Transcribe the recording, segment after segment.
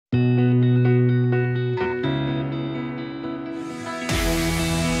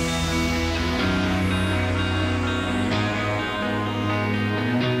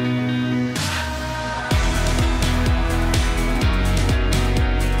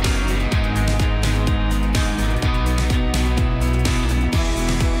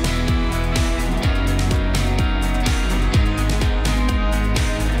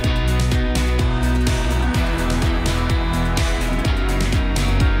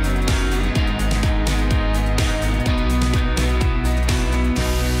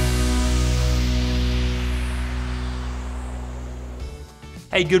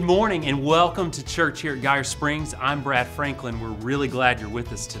Hey, good morning and welcome to church here at Geyer Springs. I'm Brad Franklin. We're really glad you're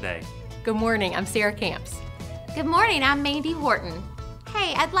with us today. Good morning, I'm Sarah Camps. Good morning, I'm Mandy Horton.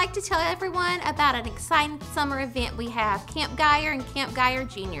 Hey, I'd like to tell everyone about an exciting summer event we have, Camp Geyer and Camp Geyer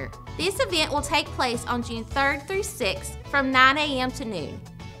Junior. This event will take place on June 3rd through 6th from 9 a.m. to noon.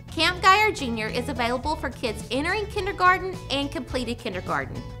 Camp Geyer Junior is available for kids entering kindergarten and completed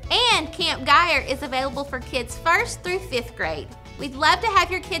kindergarten. And Camp Geyer is available for kids 1st through 5th grade. We'd love to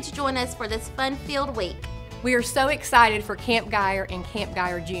have your kids join us for this fun-filled week. We are so excited for Camp Geyer and Camp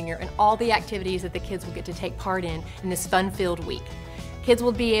Geyer Junior and all the activities that the kids will get to take part in this fun-filled week. Kids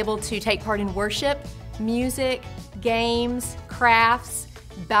will be able to take part in worship, music, games, crafts,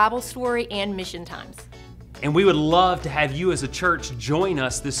 Bible story, and mission times. And we would love to have you as a church join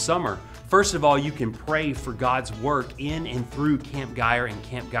us this summer. First of all, you can pray for God's work in and through Camp Geyer and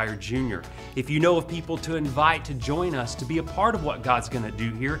Camp Geyer Junior. If you know of people to invite to join us to be a part of what God's going to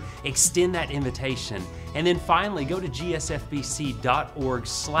do here, extend that invitation. And then finally, go to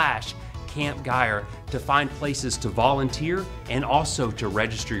gsfbc.org/Camp Geyer to find places to volunteer and also to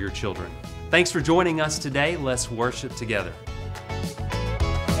register your children. Thanks for joining us today. Let's worship together.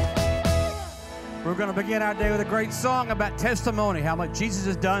 We're going to begin our day with a great song about testimony, how much Jesus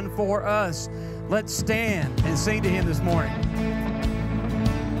has done for us. Let's stand and sing to Him this morning.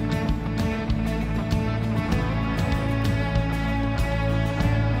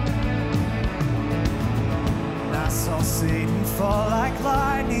 I saw Satan fall like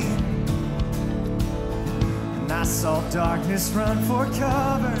lightning, and I saw darkness run for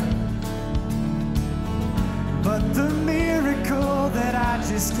cover. But the miracle that I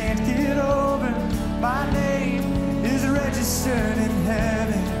just can't get over, my name is registered in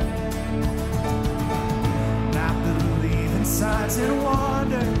heaven. And I believe in signs and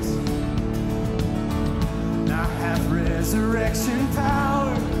wonders, and I have resurrection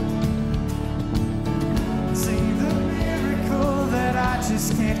power. See the miracle that I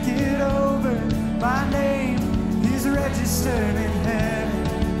just can't get over, my name is registered in heaven.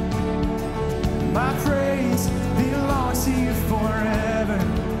 My praise belongs to you forever.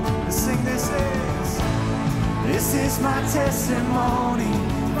 Let's sing this is. This is my testimony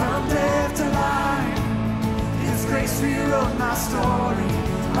from death to life. His grace rewrote my story.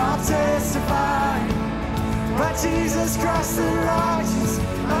 I'll testify. By Jesus Christ the righteous,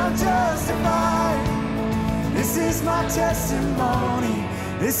 I'm justified. This is my testimony.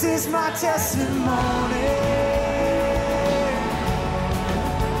 This is my testimony.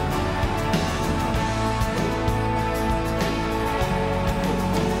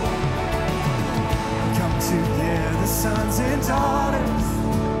 Sons and daughters,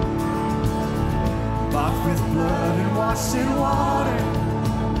 bought with blood and washed in water,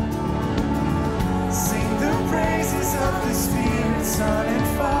 sing the praises of the Spirit, Son and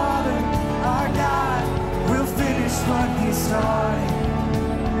Father. Our God will finish what He started.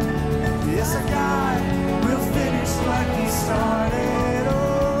 Yes, our God will finish what He started.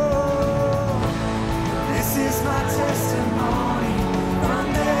 Oh, this is my testimony from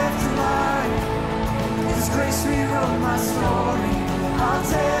death to life. His grace rewrote my story. I'll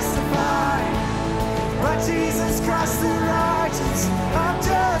testify. By Jesus Christ the righteous, I'm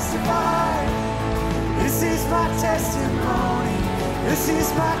justified. This is my testimony. This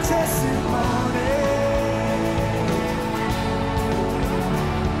is my testimony.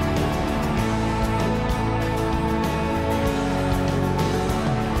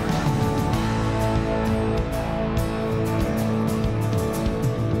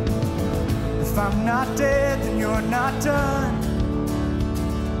 If I'm not dead, then you're not done.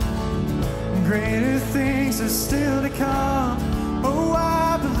 Greater things are still to come. Oh,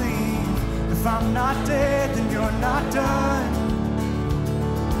 I believe. If I'm not dead, then you're not done.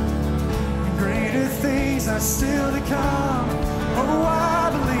 Greater things are still to come. Oh, I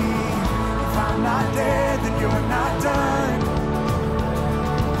believe. If I'm not dead, then you're not done.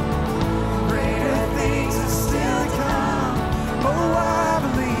 Greater things are still to come. Oh, I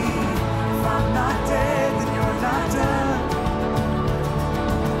believe. I'm not dead, then you're not done.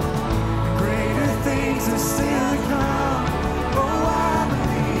 Greater things are still to come. Oh, I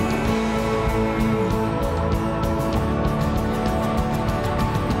believe.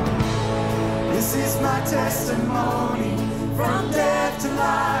 This is my testimony from death to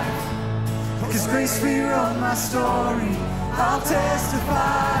life. Because grace rewrote my story. I'll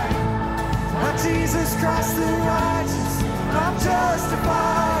testify. By Jesus Christ the righteous, I'm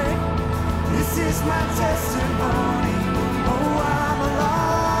justified. This is my testimony. Oh, I'm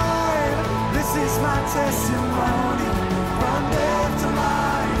alive. This is my testimony from death to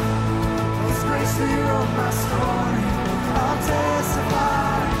life. His grace rewrote my story. I'll testify.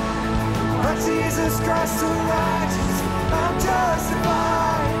 Jesus Christ the righteous, I'm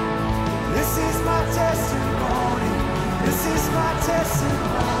justified. This is my testimony. This is my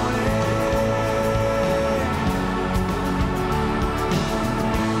testimony.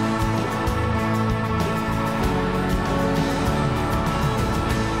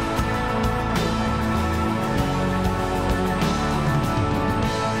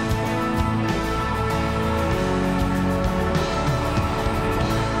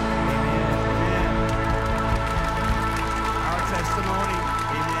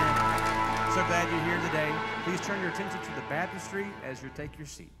 Turn your attention to the baptistry as you take your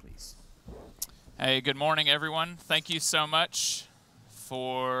seat, please. Hey, good morning, everyone. Thank you so much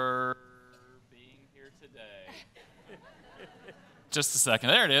for being here today. Just a second.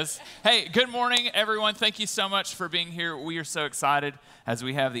 There it is. Hey, good morning, everyone. Thank you so much for being here. We are so excited as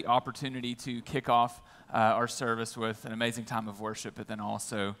we have the opportunity to kick off our service with an amazing time of worship, but then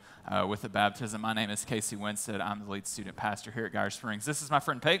also with a baptism. My name is Casey Winstead. I'm the lead student pastor here at Geyer Springs. This is my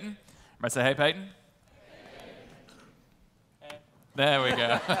friend Peyton. Everybody say, hey, Peyton. There we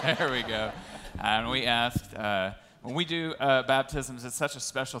go. There we go. And we asked, when we do baptisms, it's such a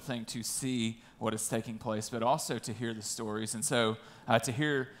special thing to see what is taking place, but also to hear the stories. And so to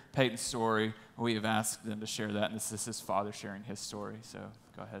hear Peyton's story, we have asked them to share that. And this is his father sharing his story. So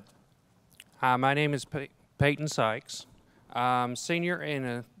go ahead. Hi, my name is Peyton Sykes. I'm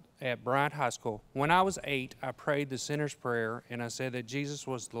senior at Bryant High School. When I was 8, I prayed the sinner's prayer, and I said that Jesus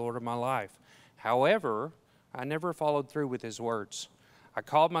was the Lord of my life. However, I never followed through with his words. I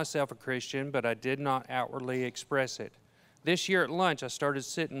called myself a Christian, but I did not outwardly express it. This year at lunch, I started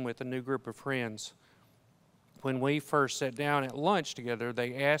sitting with a new group of friends. When we first sat down at lunch together,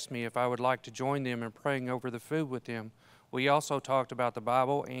 they asked me if I would like to join them in praying over the food with them. We also talked about the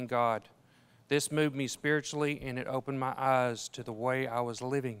Bible and God. This moved me spiritually, and it opened my eyes to the way I was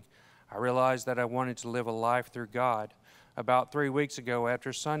living. I realized that I wanted to live a life through God. About 3 weeks ago,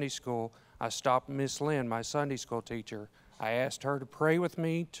 after Sunday school, I stopped Miss Lynn, my Sunday school teacher. I asked her to pray with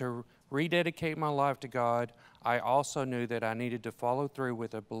me to rededicate my life to God. I also knew that I needed to follow through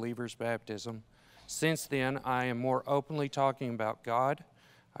with a believer's baptism. Since then, I am more openly talking about God.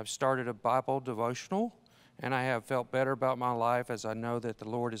 I've started a Bible devotional, and I have felt better about my life as I know that the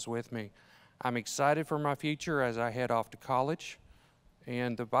Lord is with me. I'm excited for my future as I head off to college.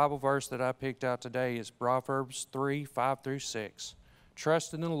 And the Bible verse that I picked out today is Proverbs 3:5-6.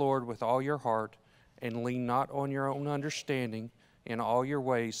 Trust in the Lord with all your heart, and lean not on your own understanding. In all your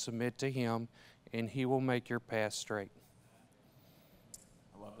ways submit to him, and he will make your path straight.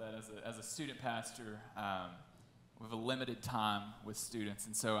 I love that. As a student pastor, we have a limited time with students,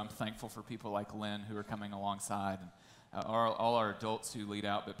 and so I'm thankful for people like Lynn who are coming alongside, and all our adults who lead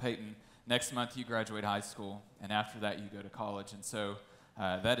out. But Peyton, next month you graduate high school, and after that you go to college, and so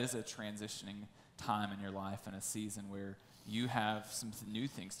that is a transitioning time in your life and a season where you have some new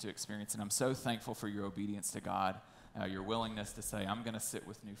things to experience, and I'm so thankful for your obedience to God, your willingness to say, I'm going to sit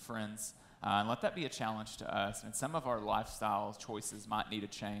with new friends, and let that be a challenge to us. And some of our lifestyle choices might need a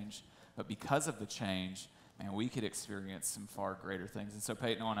change, but because of the change, man, we could experience some far greater things. And so,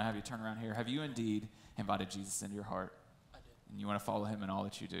 Peyton, I want to have you turn around here. Have you indeed invited Jesus into your heart? I did. And you want to follow him in all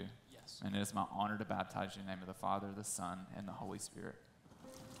that you do? Yes. And it is my honor to baptize you in the name of the Father, the Son, and the Holy Spirit.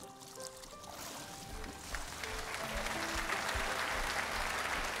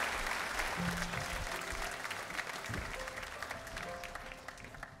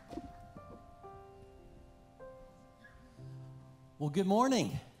 Well, good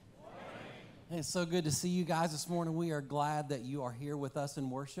morning. It's so good to see you guys this morning. We are glad that you are here with us in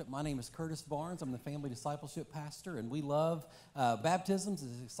worship. My name is Curtis Barnes. I'm the family discipleship pastor, and we love baptisms.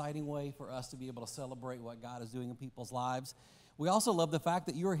 It's an exciting way for us to be able to celebrate what God is doing in people's lives. We also love the fact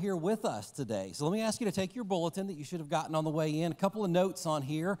that you are here with us today. So let me ask you to take your bulletin that you should have gotten on the way in. A couple of notes on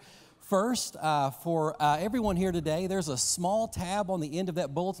here. First, for everyone here today, there's a small tab on the end of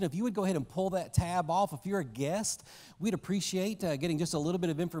that bulletin. If you would go ahead and pull that tab off, if you're a guest, we'd appreciate getting just a little bit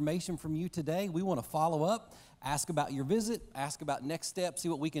of information from you today. We want to follow up, ask about your visit, ask about next steps, see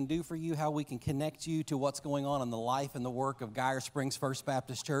what we can do for you, how we can connect you to what's going on in the life and the work of Geyer Springs First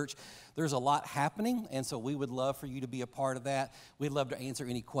Baptist Church. There's a lot happening, and so we would love for you to be a part of that. We'd love to answer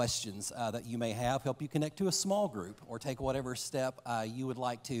any questions that you may have, help you connect to a small group, or take whatever step you would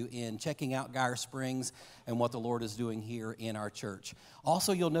like to in checking out Geyer Springs and what the Lord is doing here in our church.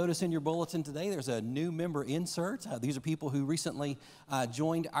 Also, you'll notice in your bulletin today, there's a new member insert. These are people who recently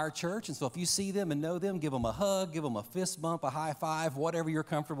joined our church, and so if you see them and know them, give them a hug. hug, give them a fist bump, a high five, whatever you're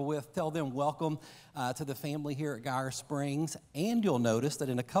comfortable with. Tell them welcome to the family here at Geyer Springs. And you'll notice that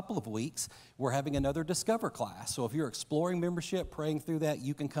in a couple of weeks, we're having another Discover class. So if you're exploring membership, praying through that,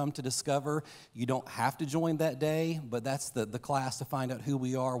 you can come to Discover. You don't have to join that day, but that's the class to find out who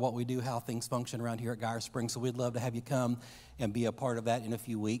we are, what we do, how things function around here at Geyer Springs. So we'd love to have you come and be a part of that in a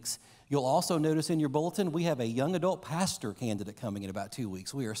few weeks. You'll also notice in your bulletin, we have a young adult pastor candidate coming in about 2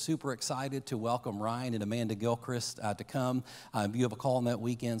 weeks. We are super excited to welcome Ryan and Amanda Gilchrist to come. You have a call on that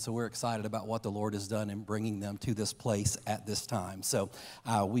weekend, so we're excited about what the Lord has done in bringing them to this place at this time. So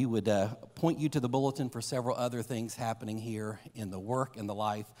we would point you to the bulletin for several other things happening here in the work and the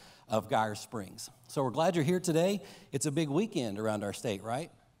life of Geyer Springs. So we're glad you're here today. It's a big weekend around our state, right?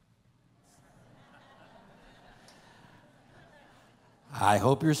 I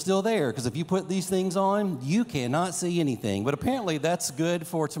hope you're still there, because if you put these things on, you cannot see anything. But apparently that's good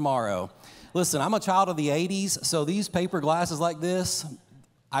for tomorrow. Listen, I'm a child of the 80s, so these paper glasses like this,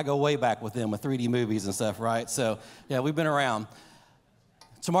 I go way back with them with 3D movies and stuff, right? So, yeah, we've been around.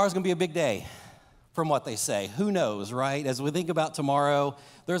 Tomorrow's going to be a big day, from what they say. Who knows, right? As we think about tomorrow,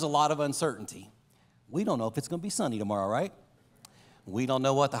 there's a lot of uncertainty. We don't know if it's going to be sunny tomorrow, right? We don't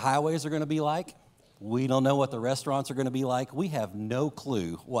know what the highways are going to be like. We don't know what the restaurants are going to be like. We have no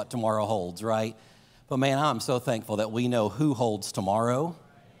clue what tomorrow holds, right? But man, I'm so thankful that we know who holds tomorrow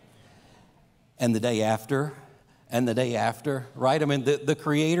and the day after and the day after, right? I mean, the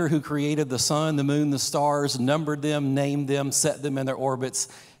Creator who created the sun, the moon, the stars, numbered them, named them, set them in their orbits.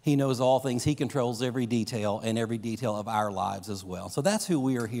 He knows all things. He controls every detail and every detail of our lives as well. So that's who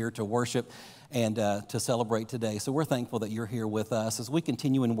we are here to worship and to celebrate today. So we're thankful that you're here with us. As we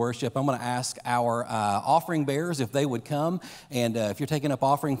continue in worship, I'm going to ask our offering bearers if they would come. And if you're taking up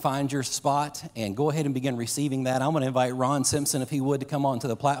offering, find your spot and go ahead and begin receiving that. I'm going to invite Ron Simpson, if he would, to come onto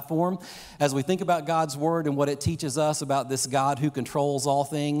the platform. As we think about God's Word and what it teaches us about this God who controls all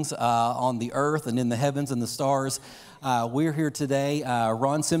things on the earth and in the heavens and the stars, we're here today.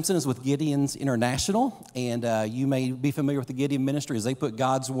 Ron Simpson is with Gideon's International, and you may be familiar with the Gideon Ministries. They put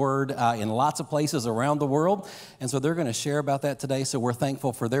God's Word in lots of places around the world, and so they're going to share about that today. So we're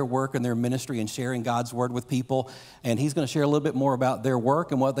thankful for their work and their ministry and sharing God's Word with people, and he's going to share a little bit more about their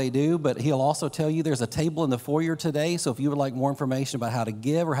work and what they do, but he'll also tell you there's a table in the foyer today, so if you would like more information about how to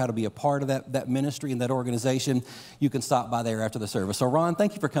give or how to be a part of that ministry and that organization, you can stop by there after the service. So Ron,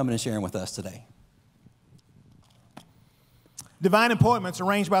 thank you for coming and sharing with us today. Divine appointments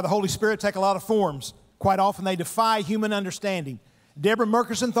arranged by the Holy Spirit take a lot of forms. Quite often they defy human understanding. Deborah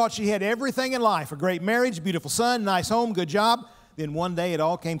Murkerson thought she had everything in life, a great marriage, beautiful son, nice home, good job. Then one day it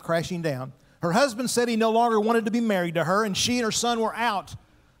all came crashing down. Her husband said he no longer wanted to be married to her, and she and her son were out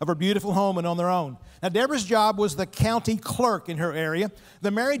of her beautiful home and on their own. Now, Deborah's job was the county clerk in her area.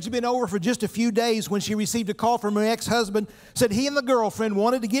 The marriage had been over for just a few days when she received a call from her ex-husband. Said he and the girlfriend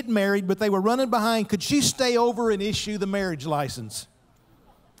wanted to get married, but they were running behind. Could she stay over and issue the marriage license?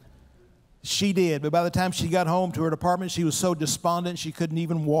 She did, but by the time she got home to her apartment, she was so despondent she couldn't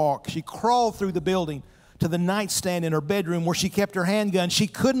even walk. She crawled through the building to the nightstand in her bedroom where she kept her handgun. She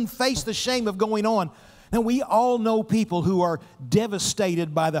couldn't face the shame of going on. Now, we all know people who are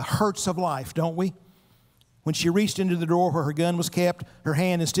devastated by the hurts of life, don't we? When she reached into the drawer where her gun was kept, her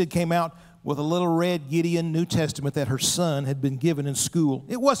hand instead came out with a little red Gideon New Testament that her son had been given in school.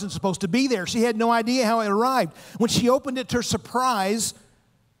 It wasn't supposed to be there. She had no idea how it arrived. When she opened it to her surprise,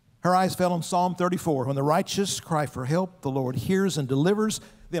 her eyes fell on Psalm 34. When the righteous cry for help, the Lord hears and delivers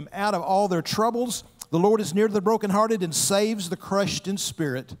them out of all their troubles. The Lord is near to the brokenhearted and saves the crushed in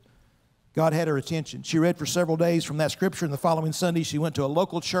spirit. God had her attention. She read for several days from that scripture, and the following Sunday she went to a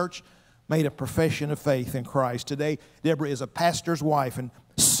local church, made a profession of faith in Christ. Today, Deborah is a pastor's wife and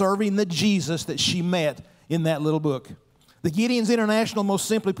serving the Jesus that she met in that little book. The Gideons International, most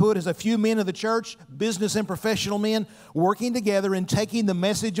simply put, is a few men of the church, business and professional men, working together and taking the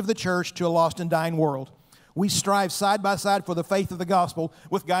message of the church to a lost and dying world. We strive side by side for the faith of the gospel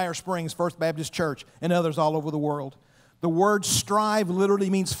with Geyer Springs First Baptist Church and others all over the world. The word strive literally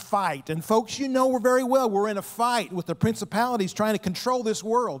means fight. And folks, you know very well we're in a fight with the principalities trying to control this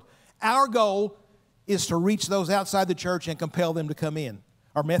world. Our goal is to reach those outside the church and compel them to come in.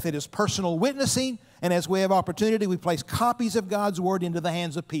 Our method is personal witnessing, and as we have opportunity, we place copies of God's Word into the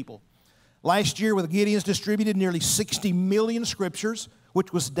hands of people. Last year, the Gideons distributed nearly 60 million scriptures,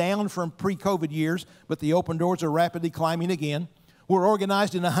 which was down from pre-COVID years, but the open doors are rapidly climbing again. We're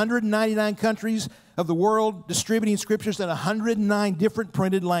organized in 199 countries of the world, distributing scriptures in 109 different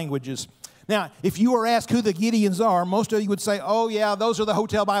printed languages. Now, if you were asked who the Gideons are, most of you would say, oh yeah, those are the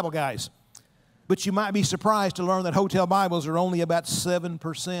Hotel Bible guys. But you might be surprised to learn that Hotel Bibles are only about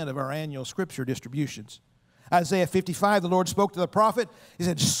 7% of our annual scripture distributions. Isaiah 55, the Lord spoke to the prophet. He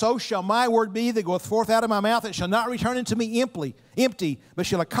said, so shall my word be that goeth forth out of my mouth. It shall not return unto me empty, but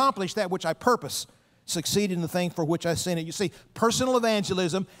shall accomplish that which I purpose, succeed in the thing for which I sent it. You see, personal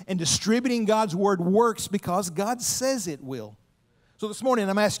evangelism and distributing God's word works because God says it will. So this morning,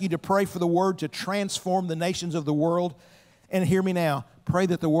 I'm asking you to pray for the word to transform the nations of the world. And hear me now, pray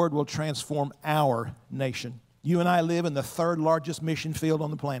that the word will transform our nation. You and I live in the third largest mission field on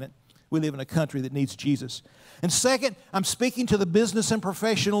the planet. We live in a country that needs Jesus. And second, I'm speaking to the business and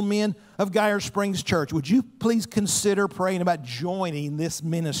professional men of Geyer Springs Church. Would you please consider praying about joining this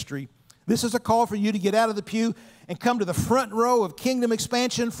ministry? This is a call for you to get out of the pew and come to the front row of kingdom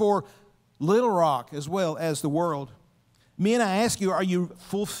expansion for Little Rock as well as the world. Men, I ask you, are you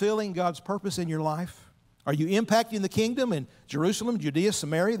fulfilling God's purpose in your life? Are you impacting the kingdom in Jerusalem, Judea,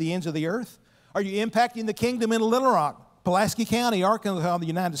 Samaria, the ends of the earth? Are you impacting the kingdom in Little Rock, Pulaski County, Arkansas, the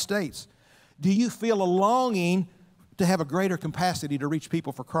United States? Do you feel a longing to have a greater capacity to reach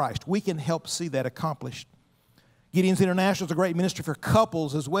people for Christ? We can help see that accomplished. Gideon's International is a great ministry for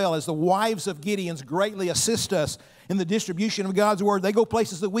couples as well, as the wives of Gideons greatly assist us in the distribution of God's word. They go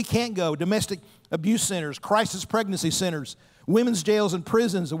places that we can't go: domestic abuse centers, crisis pregnancy centers, women's jails and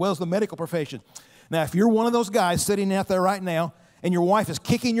prisons, as well as the medical profession. Now, if you're one of those guys sitting out there right now and your wife is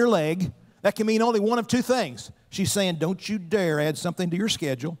kicking your leg, that can mean only one of two things. She's saying, don't you dare add something to your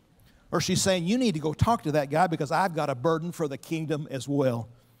schedule. Or she's saying, you need to go talk to that guy because I've got a burden for the kingdom as well.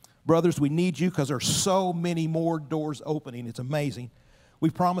 Brothers, we need you because there's so many more doors opening. It's amazing. We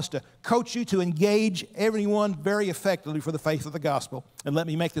promise to coach you to engage everyone very effectively for the faith of the gospel. And let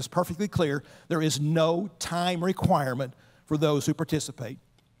me make this perfectly clear. There is no time requirement for those who participate.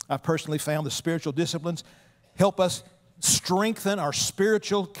 I've personally found the spiritual disciplines help us strengthen our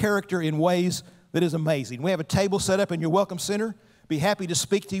spiritual character in ways that is amazing. We have a table set up in your welcome center. Be happy to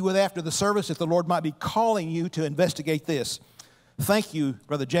speak to you with after the service if the Lord might be calling you to investigate this. Thank you,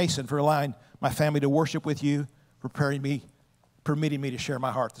 Brother Jason, for allowing my family to worship with you, permitting me to share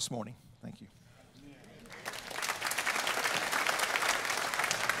my heart this morning. Thank you.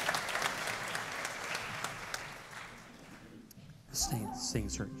 Sing,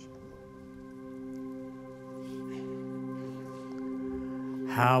 church.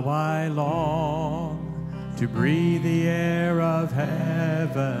 How I long to breathe the air of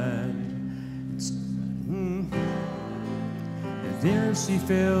heaven. And there she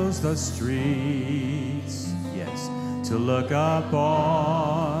fills the streets, yes, to look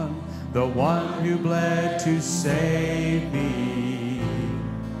upon the one who bled to save me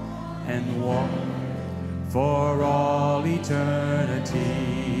and walk for all eternity.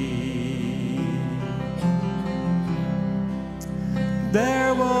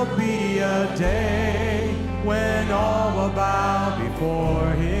 There will be a day when all will bow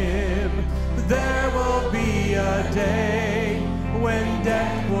before him. There will be a day when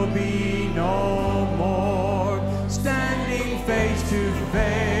death will be no more, standing face to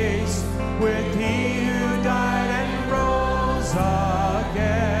face with he who died and rose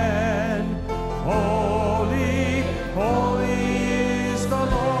again. Holy, holy is the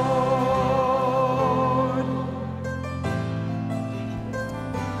Lord.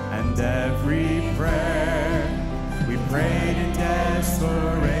 And every prayer we prayed in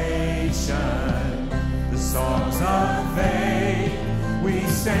desperation, the songs of faith we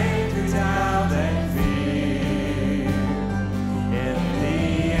sang through doubt and fear. In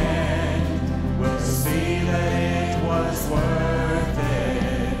the end, we'll see that it was worth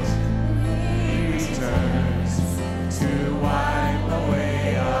it. He returns to wipe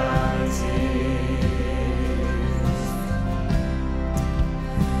away our tears.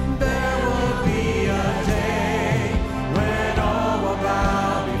 There will be a day when all will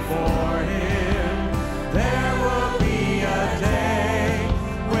bow before him. There will be a day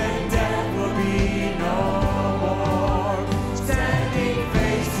when death will be no more, standing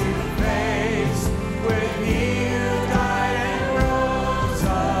face to face with he who died and rose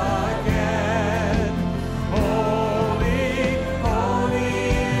again. Holy, holy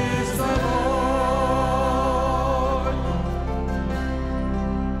is the Lord.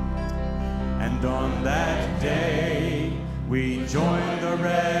 And on that day we join the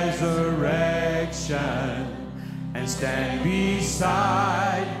resurrection and stand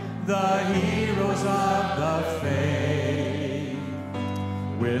beside the heroes of the faith.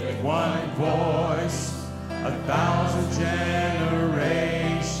 With one voice, 1,000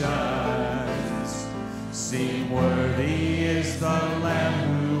 generations sing, worthy is the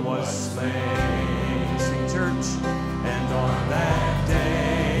Lamb who was slain. Sing, church. And on that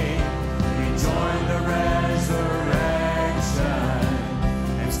day, we join the resurrection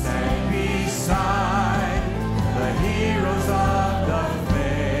and stand beside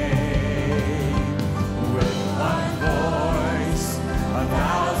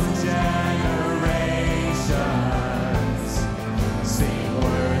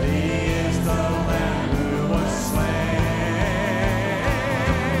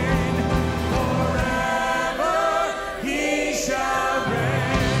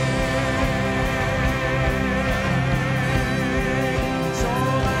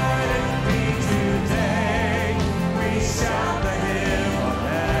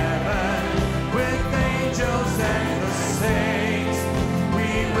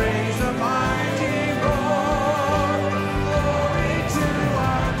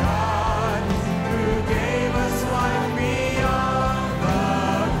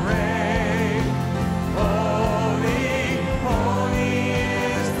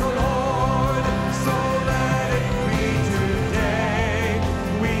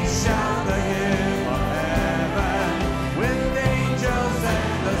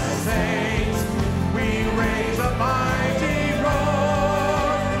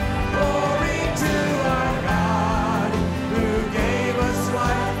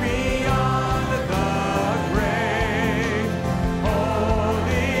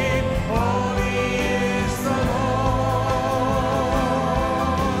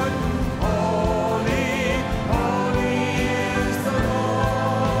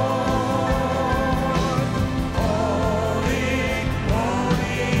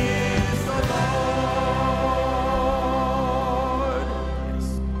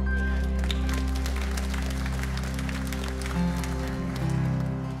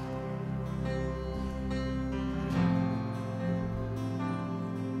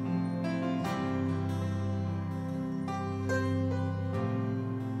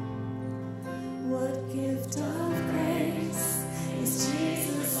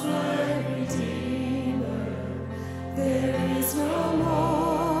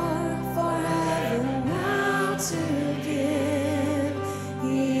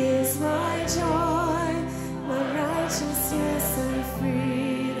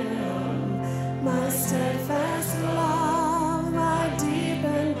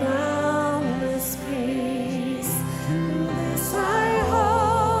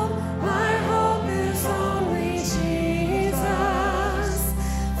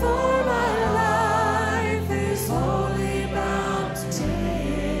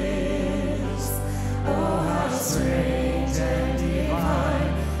strange and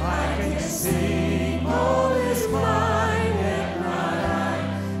divine. I can sing, all is mine, yet not I,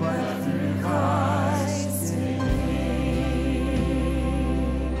 but through Christ in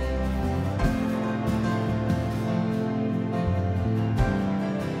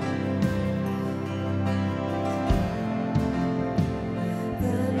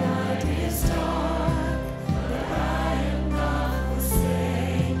the night is dark, but I am not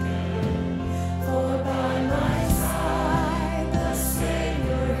forsaken. For by my side the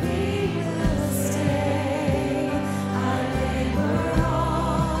Savior He will stay. I labor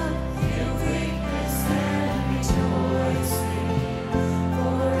on in weakness and rejoicing.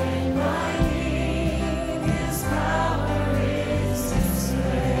 For in my need His power is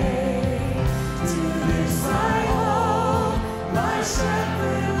displayed. To this I hold, my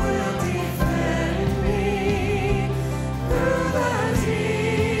Shepherd will defend me. Through the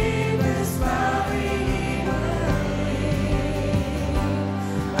deepest valley He will lead.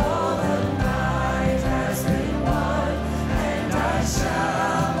 All the night has been won, and I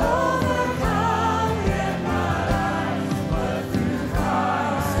shall overcome. Yet not I, but through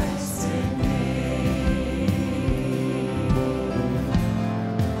Christ in me.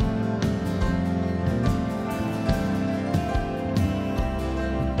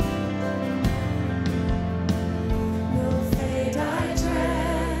 No fate I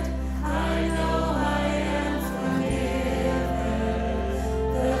dread, I know I am forgiven.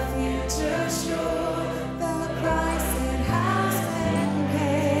 The future sure, the price it has been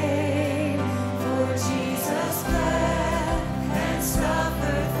paid. For Jesus bled and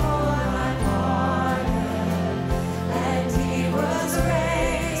suffered for my pardon, and He was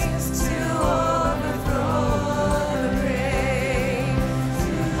raised to overthrow the grave.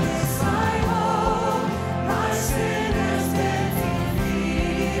 To this I hold, my sin has been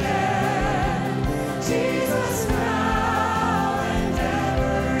defeated. Jesus now and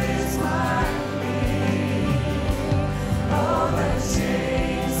ever is my plea. All the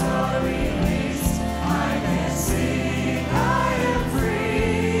chains are released. I can sing, I am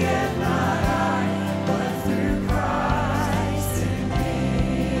free, yet not I, but through Christ in me.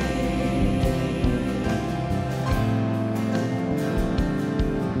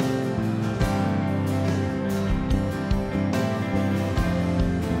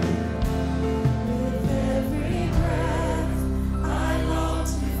 With every breath, I long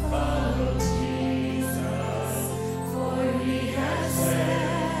to follow Jesus, for He has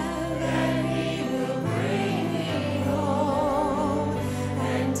said that He will bring me home.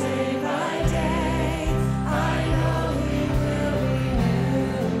 And day by day, I know He will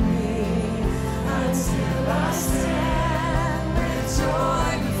renew me, until I stand with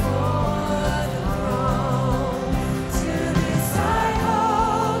joy before the throne. To this I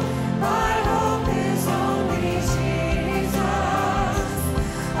hold, my hope is only Jesus.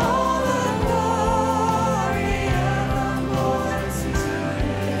 All the glory evermore to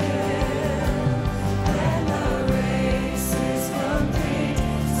Him. When the race is complete,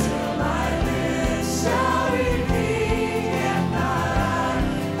 still my lips shall repeat. Yet not I,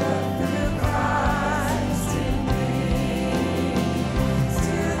 but through Christ in me.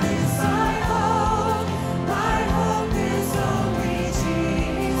 To this I hold, my hope is only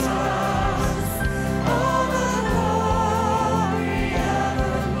Jesus. All the glory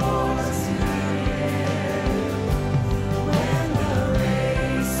evermore to Him. When the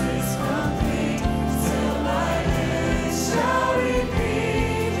race is complete, still my lips shall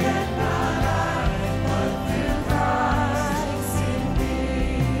repeat. Yet not I, but through Christ in me.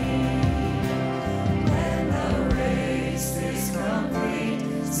 When the race is complete,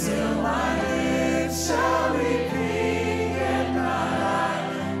 still my lips shall repeat. Yet not I,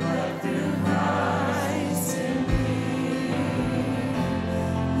 but through Christ in me.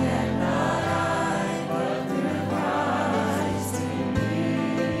 Yet not I, but through Christ in me.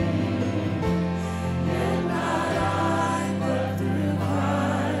 Yet not I, but through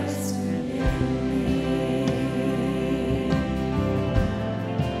Christ in me.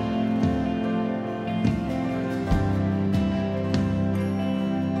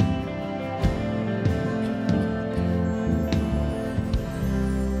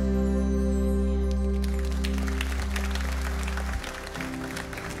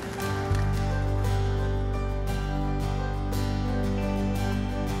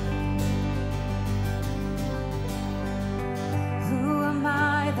 Who am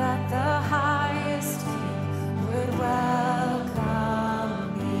I that the highest King would welcome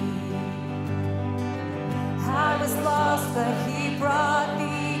me? I was lost, but He brought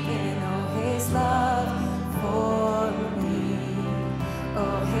me in. Oh, His love for me.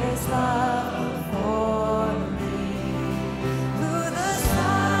 Oh, His love for me.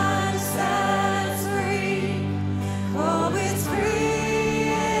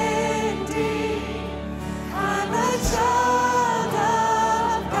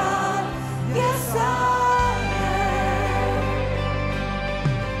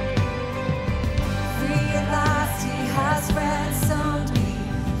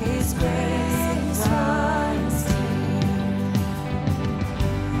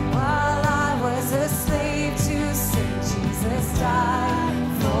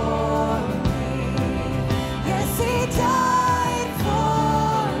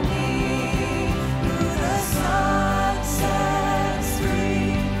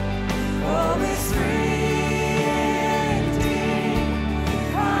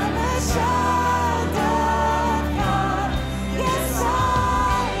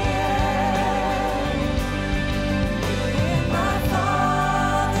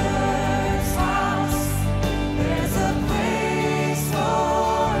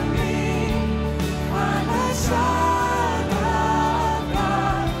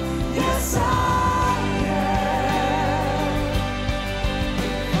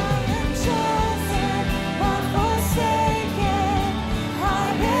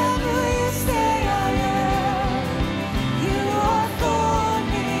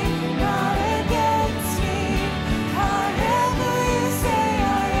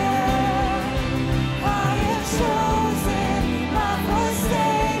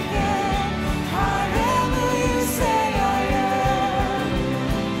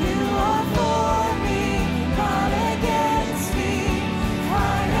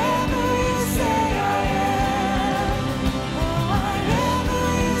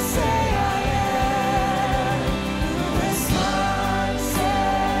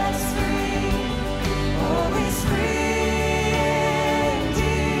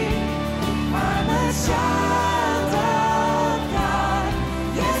 child of God.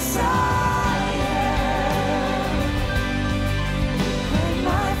 Yes, I am. In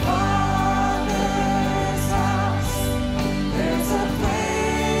my Father's house, there's a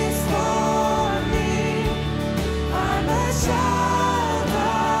place for me. I'm a child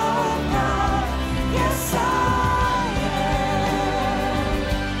of God. Yes, I am.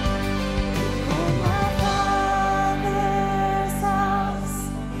 In my Father's house,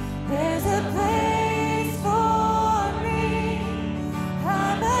 there's a place for me.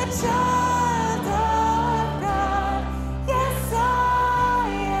 I'm a child of God. Yes, I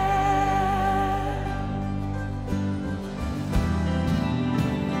am.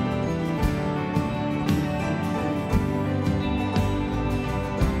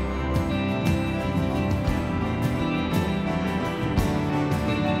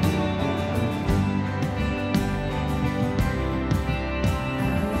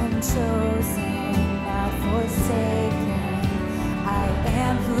 I am chosen, not forsaken. I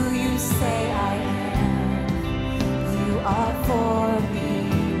am who you say I am. You are for me,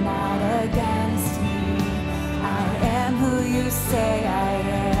 not against me. I am who you say I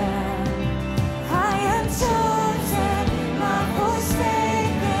am. I am chosen, not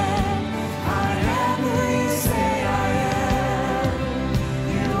forsaken. I am who you say I am.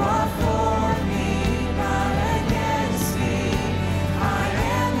 You are for me, not against me. I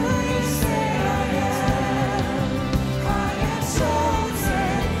am who you say I am. I am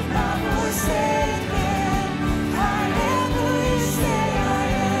chosen, not forsaken. I am who you say I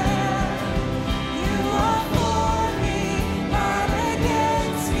am. You are for me, not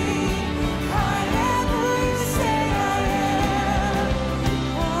against me. I am who you say I am.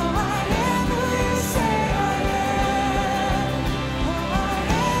 Oh, I am who you say I am. Oh, I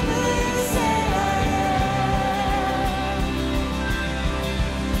am who you say I am.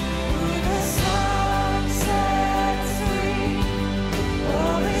 Who the Son sets free,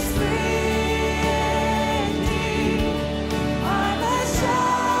 all is free indeed. I'm a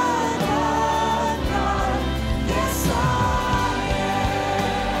child of God. Yes, I am.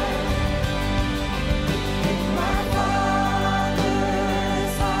 In my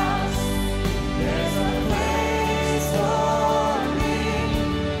Father's house, there's a place for me.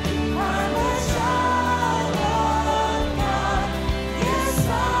 I'm a child of God. Yes, I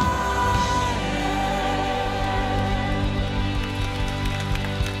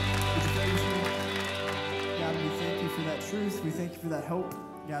God, we thank you for that truth. We thank you for that hope.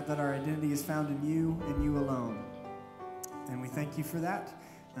 God, that our identity is found in you and you alone. And we thank you for that.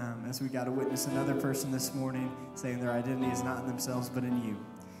 As we got to witness another person this morning saying their identity is not in themselves but in you.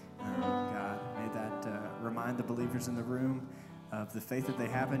 God, may that remind the believers in the room of the faith that they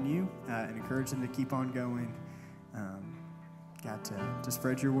have in you and encourage them to keep on going. God, to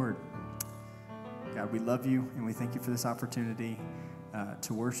spread your word. God, we love you and we thank you for this opportunity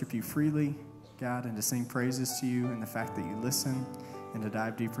to worship you freely, God, and to sing praises to you and the fact that you listen and to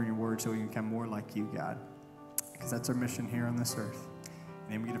dive deeper in your word so we can become more like you, God. Because that's our mission here on this earth.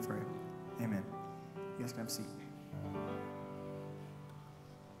 In your name we get to pray. Amen. You guys can have a seat.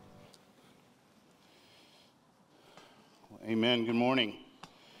 Amen. Good morning.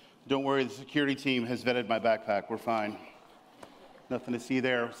 Don't worry, the security team has vetted my backpack. We're fine. Nothing to see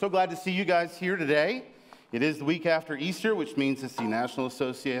there. So glad to see you guys here today. It is the week after Easter, which means it's the National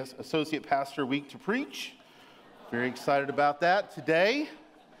Associate Pastor Week to preach. Very excited about that today.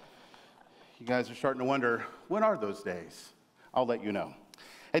 You guys are starting to wonder, when are those days? I'll let you know.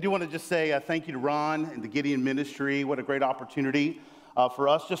 I do want to just say thank you to Ron and the Gideon Ministry. What a great opportunity for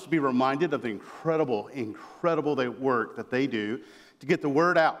us just to be reminded of the incredible work that they do to get the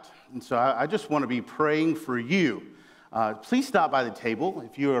word out. And so I just want to be praying for you. Please stop by the table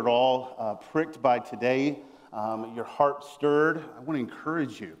if you are at all pricked by today, your heart stirred. I want to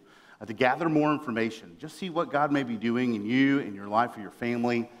encourage you to gather more information. Just see what God may be doing in you, in your life, or your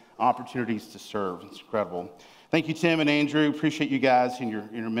family, opportunities to serve. It's incredible. Thank you, Tim and Andrew. Appreciate you guys and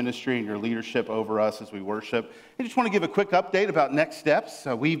your ministry and your leadership over us as we worship. I just want to give a quick update about next steps.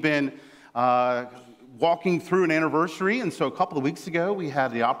 We've been walking through an anniversary, and so a couple of weeks ago, we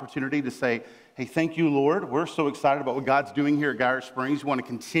had the opportunity to say, hey, thank you, Lord. We're so excited about what God's doing here at Geyer Springs. We want to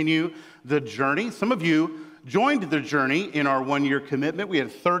continue the journey. Some of you joined the journey in our one-year commitment. We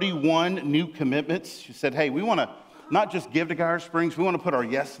had 31 new commitments. You said, hey, we want to not just give to Geyer Springs, we want to put our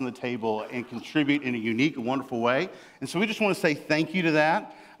yes on the table and contribute in a unique and wonderful way. And so we just want to say thank you to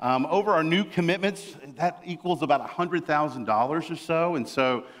that. Over our new commitments, that equals about $100,000 or so. And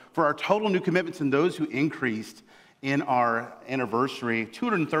so for our total new commitments and those who increased, in our anniversary.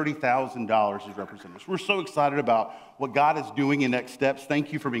 $230,000 is represented. We're so excited about what God is doing in Next Steps.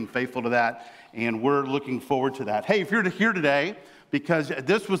 Thank you for being faithful to that, and we're looking forward to that. Hey, if you're here today because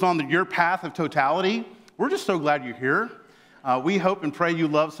this was on your path of totality, we're just so glad you're here. We hope and pray you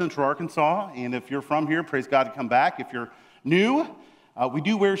love Central Arkansas, and if you're from here, praise God to come back. If you're new, we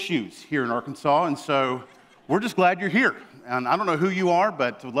do wear shoes here in Arkansas, and so we're just glad you're here. And I don't know who you are,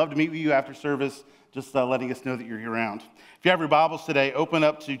 but would love to meet with you after service, just letting us know that you're here around. If you have your Bibles today, open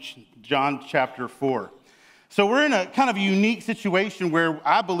up to John chapter 4. So we're in a kind of unique situation where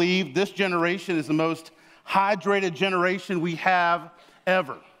I believe this generation is the most hydrated generation we have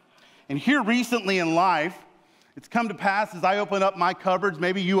ever. And here recently in life, it's come to pass as I open up my cupboards,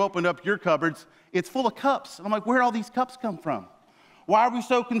 maybe you opened up your cupboards, it's full of cups. And I'm like, where did all these cups come from? Why are we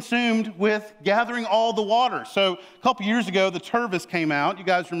so consumed with gathering all the water? So a couple years ago, the Tervis came out. You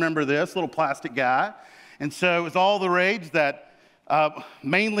guys remember this, little plastic guy. And so it was all the rage that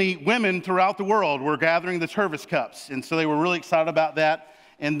mainly women throughout the world were gathering the Tervis cups. And so they were really excited about that.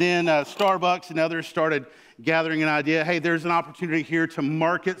 And then Starbucks and others started gathering an idea, hey, there's an opportunity here to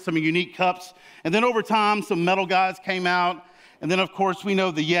market some unique cups. And then over time, some metal guys came out. And then, of course, we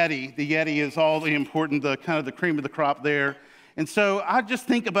know the Yeti. The Yeti is all the important, the kind of the cream of the crop there. And so I just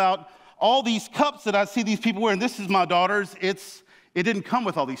think about all these cups that I see these people wearing. This is my daughter's. It didn't come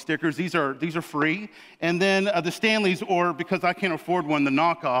with all these stickers. These are free. And then the Stanleys, or because I can't afford one, the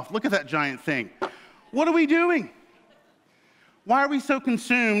knockoff. Look at that giant thing. What are we doing? Why are we so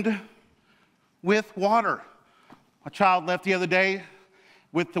consumed with water? My child left the other day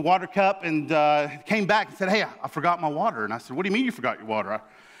with the water cup and came back and said, hey, I forgot my water. And I said, what do you mean you forgot your water?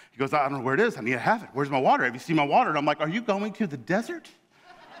 He goes, I don't know where it is. I need to have it. Where's my water? Have you seen my water? And I'm like, are you going to the desert?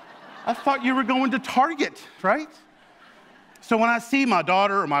 I thought you were going to Target, right? So when I see my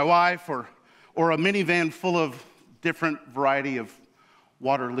daughter or my wife or a minivan full of different variety of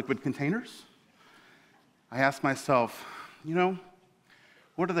water liquid containers, I ask myself,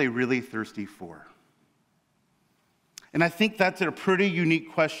 what are they really thirsty for? And I think that's a pretty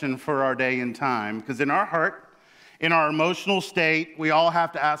unique question for our day and time, because in our heart, in our emotional state, we all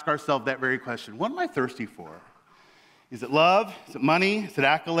have to ask ourselves that very question. What am I thirsty for? Is it love? Is it money? Is it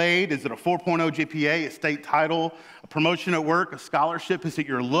accolade? Is it a 4.0 GPA, a state title, a promotion at work, a scholarship? Is it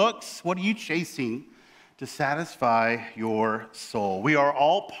your looks? What are you chasing to satisfy your soul? We are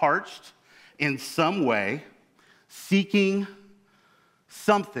all parched in some way, seeking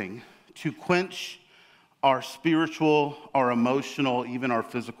something to quench our spiritual, our emotional, even our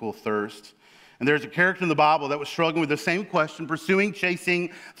physical thirst. And there's a character in the Bible that was struggling with the same question, pursuing,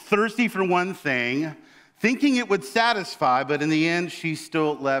 chasing, thirsty for one thing, thinking it would satisfy, but in the end, she's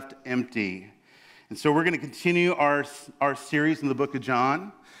still left empty. And so we're going to continue our series in the book of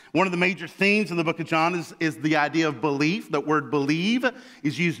John. One of the major themes in the book of John is the idea of belief. The word believe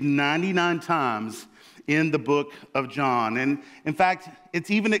is used 99 times in the book of John. And in fact,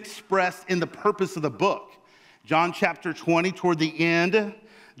 it's even expressed in the purpose of the book. John chapter 20, toward the end,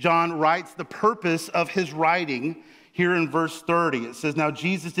 John writes the purpose of his writing here in verse 30. It says, now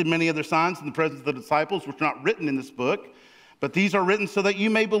Jesus did many other signs in the presence of the disciples, which are not written in this book, but these are written so that you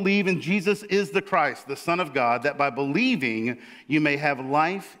may believe in Jesus is the Christ, the Son of God, that by believing you may have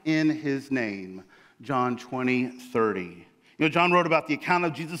life in his name. John 20:30. John wrote about the account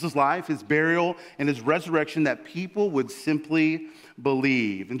of Jesus' life, his burial, and his resurrection that people would simply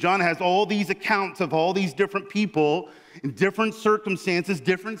believe. And John has all these accounts of all these different people in different circumstances,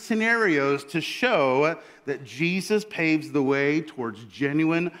 different scenarios to show that Jesus paves the way towards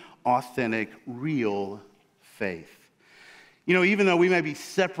genuine, authentic, real faith. Even though we may be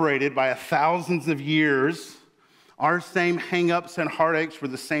separated by thousands of years, our same hang-ups and heartaches were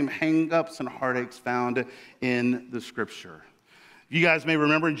the same hang-ups and heartaches found in the Scripture. You guys may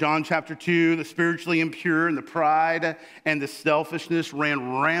remember in John chapter 2, the spiritually impure and the pride and the selfishness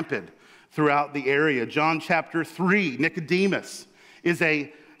ran rampant throughout the area. John chapter 3, Nicodemus is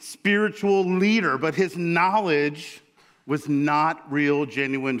a spiritual leader, but his knowledge was not real,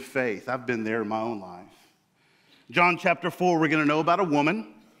 genuine faith. I've been there in my own life. John chapter 4, we're going to know about a woman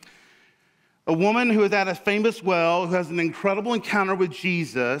who is at a famous well, who has an incredible encounter with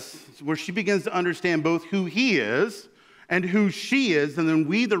Jesus, where she begins to understand both who he is and who she is, and then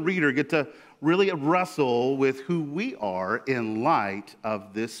we, the reader, get to really wrestle with who we are in light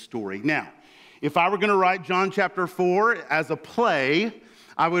of this story. Now, if I were going to write John chapter 4 as a play,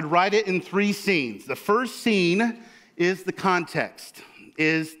 I would write it in 3 scenes. The first scene is the context,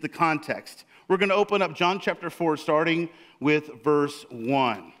 We're going to open up John chapter 4, starting with verse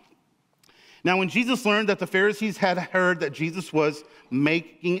 1. Now, when Jesus learned that the Pharisees had heard that Jesus was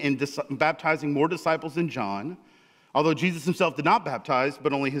making and baptizing more disciples than John, Although Jesus himself did not baptize,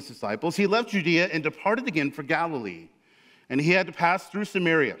 but only his disciples, he left Judea and departed again for Galilee. And he had to pass through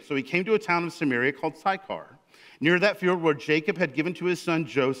Samaria. So he came to a town of Samaria called Sychar, near that field where Jacob had given to his son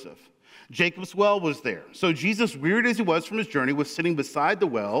Joseph. Jacob's well was there. So Jesus, wearied as he was from his journey, was sitting beside the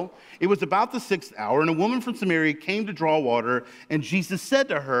well. It was about the 6th hour, and a woman from Samaria came to draw water, and Jesus said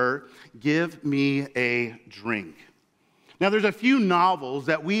to her, "Give me a drink." Now, there's a few novels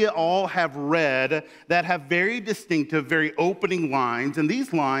that we all have read that have very distinctive, very opening lines, and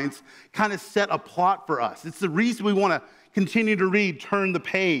these lines kind of set a plot for us. It's the reason we want to continue to read, turn the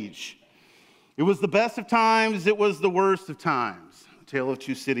page. It was the best of times, it was the worst of times. A Tale of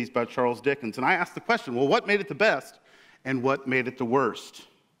Two Cities by Charles Dickens. And I asked the question, well, what made it the best and what made it the worst?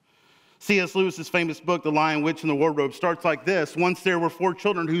 C.S. Lewis's famous book, The Lion, Witch, and the Wardrobe, starts like this. Once there were 4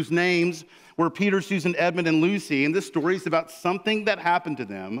 children whose names were Peter, Susan, Edmund, and Lucy, and this story is about something that happened to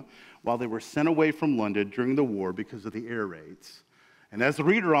them while they were sent away from London during the war because of the air raids. And as a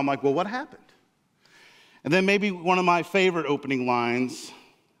reader, I'm like, well, what happened? And then maybe one of my favorite opening lines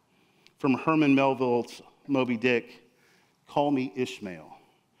from Herman Melville's Moby Dick, "Call me Ishmael."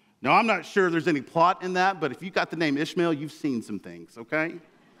 Now, I'm not sure there's any plot in that, but if you got the name Ishmael, you've seen some things, okay?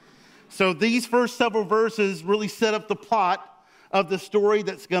 So these first several verses really set up the plot of the story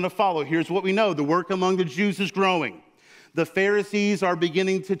that's going to follow. Here's what we know. The work among the Jews is growing. The Pharisees are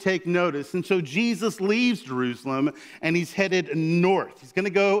beginning to take notice. And so Jesus leaves Jerusalem, and he's headed north. He's going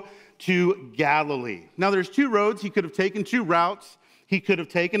to go to Galilee. Now, there's 2 roads he could have taken, 2 routes. He could have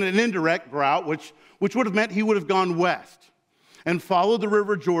taken an indirect route, which would have meant he would have gone west and followed the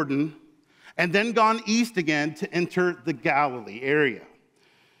River Jordan and then gone east again to enter the Galilee area.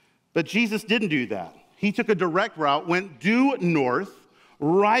 But Jesus didn't do that. He took a direct route, went due north,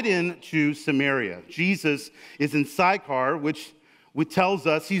 right into Samaria. Jesus is in Sychar, which tells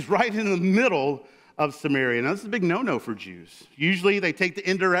us he's right in the middle of Samaria. Now, this is a big no-no for Jews. Usually they take the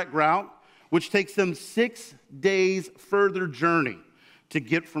indirect route, which takes them 6 days further journey to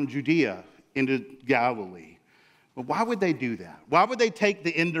get from Judea into Galilee. But why would they do that? Why would they take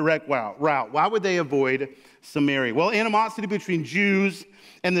the indirect route? Why would they avoid Samaria? Well, animosity between Jews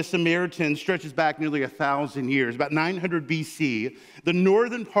and the Samaritans stretches back nearly 1,000 years. About 900 BC, the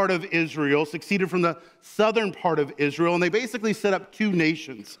northern part of Israel succeeded from the southern part of Israel, and they basically set up 2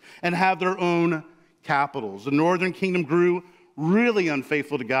 nations and have their own capitals. The northern kingdom grew really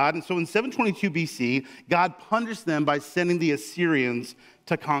unfaithful to God, and so in 722 BC, God punished them by sending the Assyrians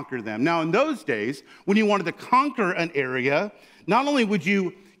to conquer them. Now, in those days, when you wanted to conquer an area, not only would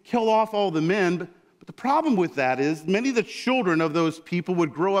you kill off all the men, but the problem with that is many of the children of those people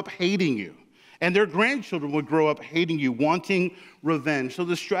would grow up hating you, and their grandchildren would grow up hating you, wanting revenge. So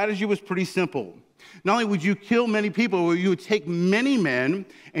the strategy was pretty simple. Not only would you kill many people, you would take many men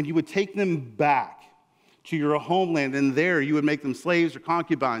and you would take them back to your homeland, and there you would make them slaves or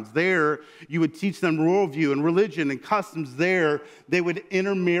concubines. There you would teach them worldview and religion and customs. There they would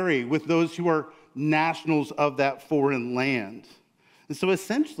intermarry with those who are nationals of that foreign land. And so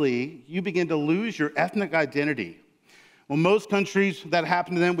essentially, you begin to lose your ethnic identity. Well, most countries that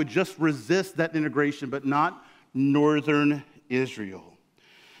happened to them would just resist that integration, but not northern Israel.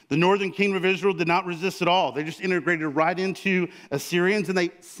 The northern kingdom of Israel did not resist at all. They just integrated right into Assyrians, and they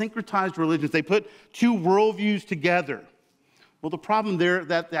syncretized religions. They put 2 worldviews together. Well, the problem there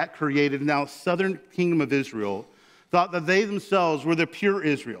that created, now southern kingdom of Israel, thought that they themselves were the pure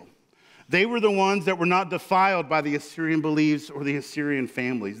Israel. They were the ones that were not defiled by the Assyrian beliefs or the Assyrian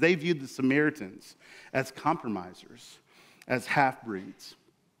families. They viewed the Samaritans as compromisers, as half-breeds.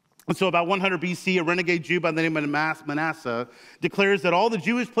 And so about 100 BC, a renegade Jew by the name of Manasseh declares that all the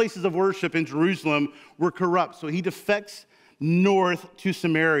Jewish places of worship in Jerusalem were corrupt. So he defects north to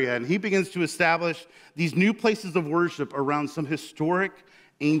Samaria, and he begins to establish these new places of worship around some historic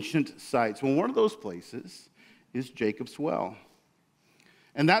ancient sites. Well, one of those places is Jacob's Well.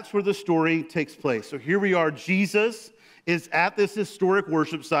 And that's where the story takes place. So here we are. Jesus is at this historic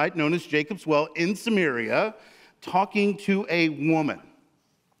worship site known as Jacob's Well in Samaria, talking to a woman.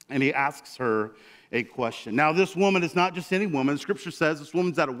 And he asks her a question. Now, this woman is not just any woman. Scripture says this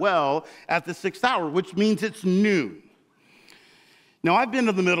woman's at a well at the 6th hour, which means it's noon. Now, I've been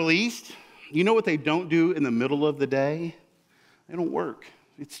to the Middle East. You know what they don't do in the middle of the day? They don't work.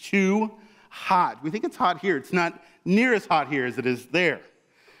 It's too hot. We think it's hot here. It's not near as hot here as it is there.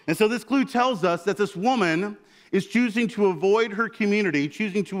 And so this clue tells us that this woman is choosing to avoid her community,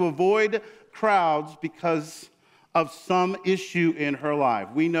 choosing to avoid crowds because of some issue in her life.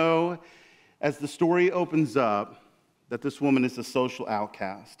 We know as the story opens up that this woman is a social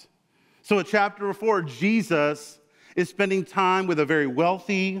outcast. So in chapter 4, Jesus is spending time with a very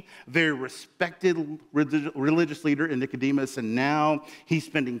wealthy, very respected religious leader in Nicodemus, and now he's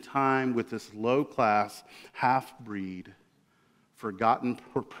spending time with this low-class, half-breed, forgotten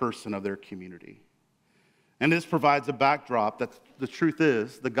person of their community. And this provides a backdrop that the truth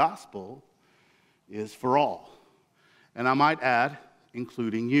is, the gospel is for all. And I might add,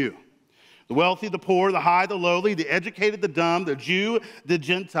 including you. The wealthy, the poor, the high, the lowly, the educated, the dumb, the Jew, the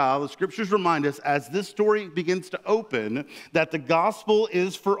Gentile. The scriptures remind us as this story begins to open that the gospel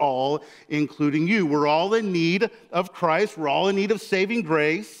is for all, including you. We're all in need of Christ. We're all in need of saving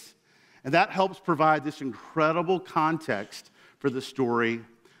grace. And that helps provide this incredible context for the story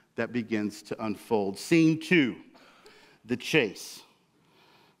that begins to unfold. Scene 2, the chase.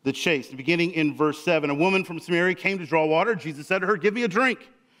 The chase. Beginning in verse 7, a woman from Samaria came to draw water. Jesus said to her, "Give me a drink."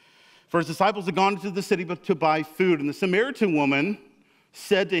 For his disciples had gone into the city to buy food. And the Samaritan woman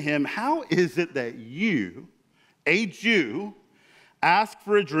said to him, "How is it that you, a Jew, ask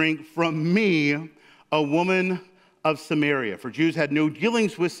for a drink from me, a woman of Samaria?" For Jews had no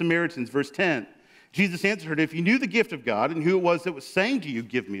dealings with Samaritans. Verse 10, Jesus answered her, "If you knew the gift of God and who it was that was saying to you,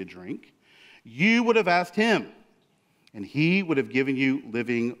 'Give me a drink,' you would have asked him, and he would have given you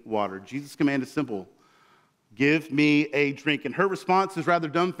living water." Jesus' command is simple. "Give me a drink." And her response is rather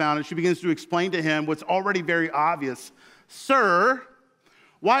dumbfounded. She begins to explain to him what's already very obvious. "Sir,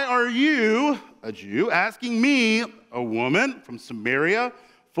 why are you, a Jew, asking me, a woman from Samaria,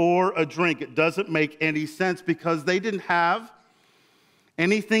 for a drink?" It doesn't make any sense because they didn't have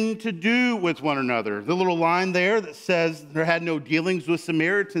anything to do with one another. The little line there that says there had no dealings with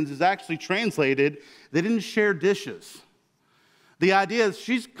Samaritans is actually translated, they didn't share dishes. The idea is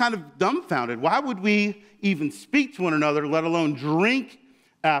she's kind of dumbfounded. Why would we even speak to one another, let alone drink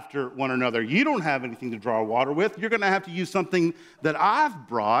after one another? You don't have anything to draw water with. You're going to have to use something that I've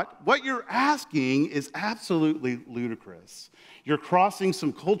brought. What you're asking is absolutely ludicrous. You're crossing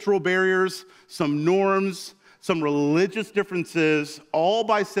some cultural barriers, some norms, some religious differences, all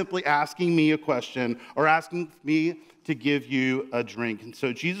by simply asking me a question or asking me to give you a drink. And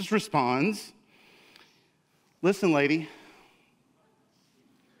so Jesus responds, "Listen, lady,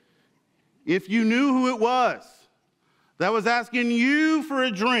 if you knew who it was that was asking you for a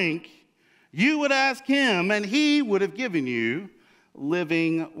drink, you would ask him, and he would have given you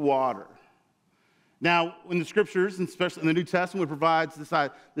living water." Now, in the scriptures, and especially in the New Testament, it provides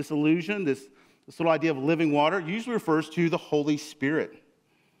this illusion, this little idea of living water. It usually refers to the Holy Spirit.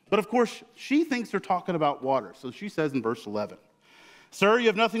 But of course, she thinks they're talking about water. So she says in verse 11, "Sir, you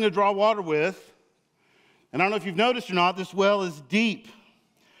have nothing to draw water with. And I don't know if you've noticed or not, this well is deep.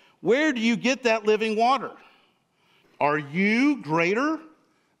 Where do you get that living water? Are you greater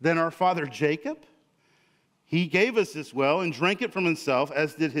than our father Jacob? He gave us this well and drank it from himself,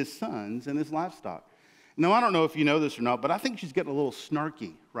 as did his sons and his livestock." Now, I don't know if you know this or not, but I think she's getting a little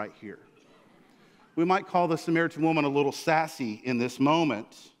snarky right here. We might call the Samaritan woman a little sassy in this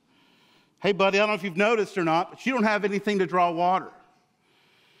moment. "Hey, buddy, I don't know if you've noticed or not, but you don't have anything to draw water.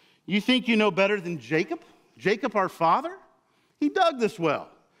 You think you know better than Jacob? Jacob, our father? He dug this well.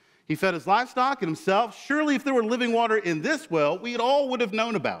 He fed his livestock and himself. Surely if there were living water in this well, we all would have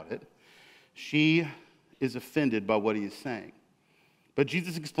known about it." She is offended by what he is saying. But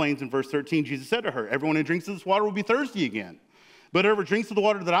Jesus explains in verse 13, Jesus said to her, "Everyone who drinks of this water will be thirsty again. But whoever drinks of the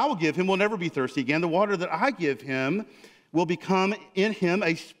water that I will give him will never be thirsty again. The water that I give him will become in him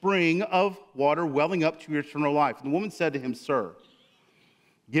a spring of water welling up to eternal life." And the woman said to him, "Sir,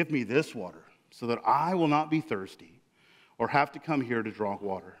 give me this water so that I will not be thirsty or have to come here to draw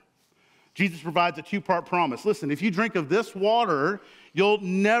water." Jesus provides a two-part promise. Listen, if you drink of this water, you'll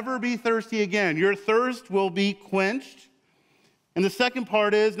never be thirsty again. Your thirst will be quenched. And the second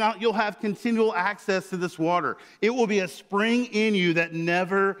part is now you'll have continual access to this water. It will be a spring in you that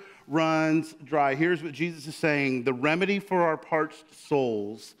never runs dry. Here's what Jesus is saying. The remedy for our parched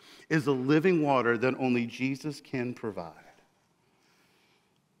souls is a living water that only Jesus can provide.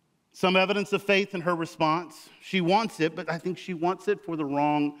 Some evidence of faith in her response. She wants it, but I think she wants it for the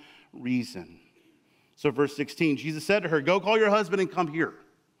wrong reason. So verse 16, Jesus said to her, "Go call your husband and come here."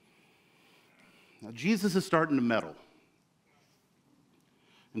 Now Jesus is starting to meddle.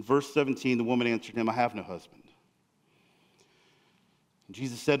 In verse 17, the woman answered him, "I have no husband." And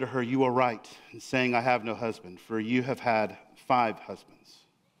Jesus said to her, "You are right in saying I have no husband, for you have had 5 husbands.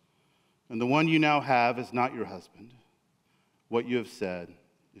 And the one you now have is not your husband. What you have said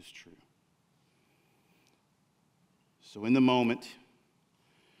is true." So in the moment,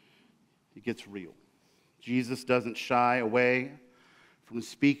 it gets real. Jesus doesn't shy away from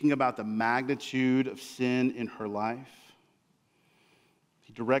speaking about the magnitude of sin in her life.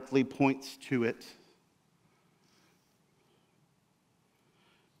 He directly points to it.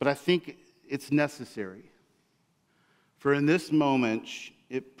 but I think it's necessary. For in this moment,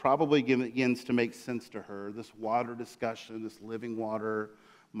 it probably begins to make sense to her, this water discussion, this living water,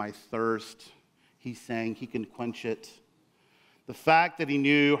 my thirst. He's saying he can quench it. The fact that he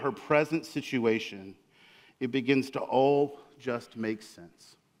knew her present situation, it begins to all just make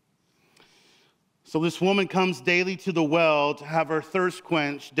sense. So this woman comes daily to the well to have her thirst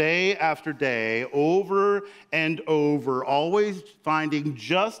quenched day after day, over and over, always finding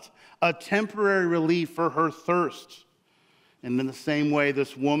just a temporary relief for her thirst. And in the same way,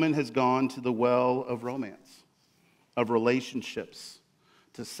 this woman has gone to the well of romance, of relationships,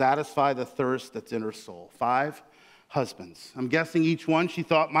 to satisfy the thirst that's in her soul. 5 husbands. I'm guessing each one she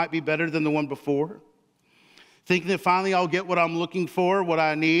thought might be better than the one before. Thinking that finally I'll get what I'm looking for, what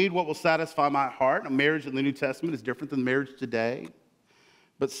I need, what will satisfy my heart. A marriage in the New Testament is different than marriage today.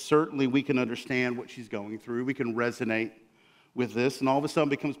 But certainly we can understand what she's going through. We can resonate with this. And all of a sudden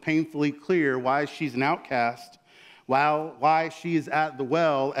it becomes painfully clear why she's an outcast, why she is at the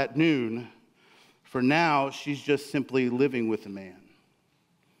well at noon. For now, she's just simply living with a man.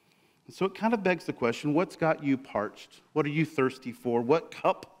 And so it kind of begs the question, what's got you parched? What are you thirsty for? What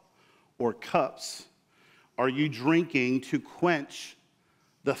cup or cups are you drinking to quench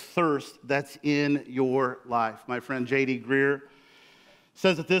the thirst that's in your life? My friend J.D. Greer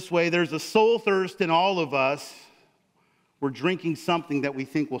says it this way: there's a soul thirst in all of us. We're drinking something that we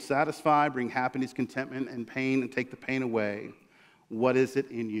think will satisfy, bring happiness, contentment, and pain, and take the pain away. What is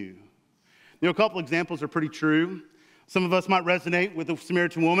it in you? You know, a couple examples are pretty true. Some of us might resonate with the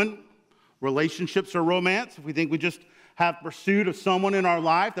Samaritan woman. Relationships or romance. If we think we just have pursuit of someone in our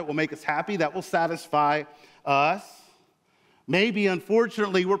life that will make us happy, that will satisfy us. Maybe,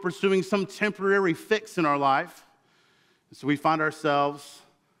 unfortunately, we're pursuing some temporary fix in our life. So we find ourselves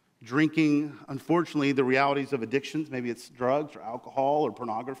drinking, unfortunately, the realities of addictions. Maybe it's drugs or alcohol or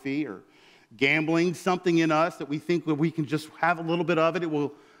pornography or gambling, something in us that we think that we can just have a little bit of it, it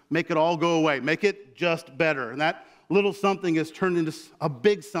will make it all go away, make it just better. And that little something has turned into a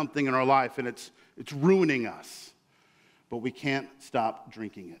big something in our life, and it's ruining us. But we can't stop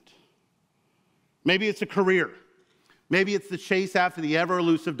drinking it. Maybe it's a career. Maybe it's the chase after the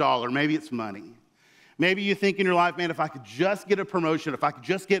ever-elusive dollar. Maybe it's money. Maybe you think in your life, man, if I could just get a promotion, if I could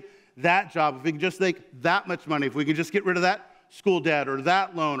just get that job, if we could just make that much money, if we could just get rid of that school debt or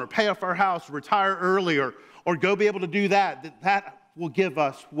that loan or pay off our house or retire early or go be able to do that will give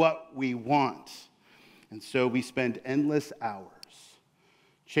us what we want. And so we spend endless hours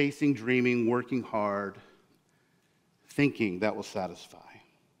chasing, dreaming, working hard, thinking that will satisfy.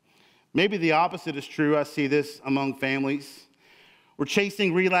 Maybe the opposite is true. I see this among families. We're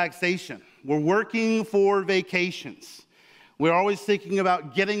chasing relaxation. We're working for vacations. We're always thinking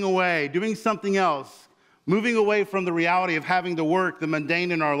about getting away, doing something else, moving away from the reality of having to work, the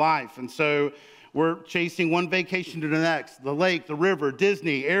mundane in our life. And so we're chasing one vacation to the next, the lake, the river,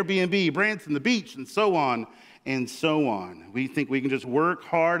 Disney, Airbnb, Branson, the beach, and so on and so on. We think we can just work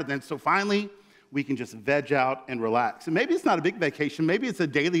hard, and then so finally we can just veg out and relax. And maybe it's not a big vacation. Maybe it's a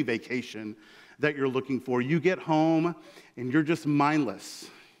daily vacation that you're looking for. You get home and you're just mindless.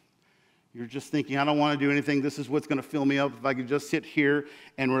 You're just thinking, I don't want to do anything. This is what's going to fill me up if I could just sit here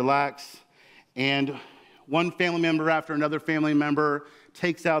and relax. And one family member after another family member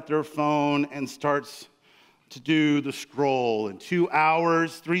takes out their phone and starts to do the scroll. In 2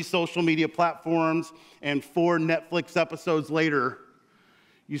 hours, 3 social media platforms, and 4 Netflix episodes later,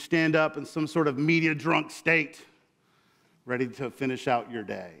 you stand up in some sort of media drunk state, ready to finish out your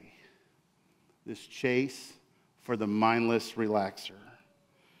day. This chase for the mindless relaxer.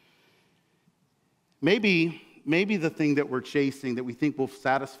 Maybe the thing that we're chasing that we think will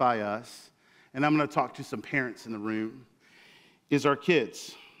satisfy us, and I'm going to talk to some parents in the room, is our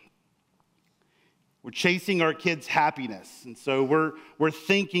kids. We're chasing our kids' happiness. And so we're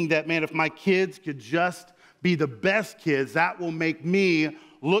thinking that, man, if my kids could just be the best kids, that will make me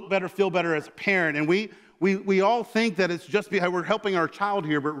look better, feel better as a parent. And we all think that it's just because we're helping our child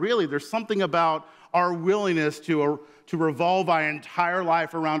here, but really there's something about our willingness to revolve our entire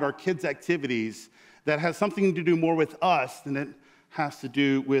life around our kids' activities that has something to do more with us than it has to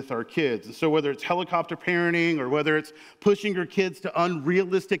do with our kids. And so whether it's helicopter parenting or whether it's pushing your kids to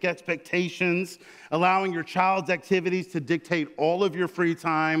unrealistic expectations, allowing your child's activities to dictate all of your free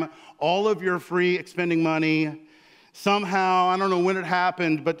time, all of your free expending money, somehow, I don't know when it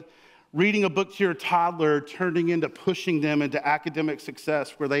happened, but reading a book to your toddler turning into pushing them into academic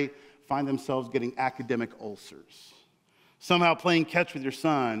success where they find themselves getting academic ulcers. Somehow playing catch with your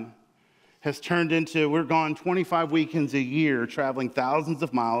son has turned into, we're gone 25 weekends a year, traveling thousands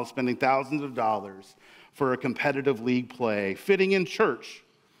of miles, spending thousands of dollars for a competitive league play, fitting in church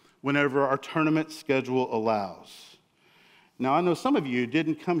whenever our tournament schedule allows. Now, I know some of you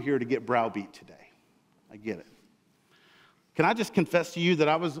didn't come here to get browbeat today. I get it. Can I just confess to you that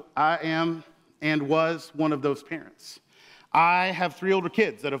I am and was one of those parents? I have 3 older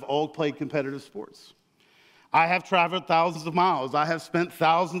kids that have all played competitive sports. I have traveled thousands of miles. I have spent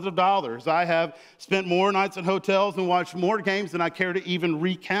thousands of dollars. I have spent more nights in hotels and watched more games than I care to even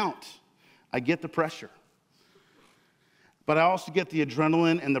recount. I get the pressure. But I also get the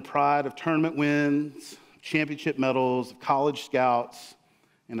adrenaline and the pride of tournament wins, championship medals, of college scouts,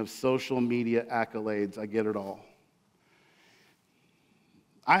 and of social media accolades. I get it all.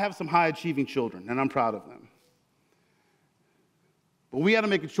 I have some high-achieving children, and I'm proud of them. But we had to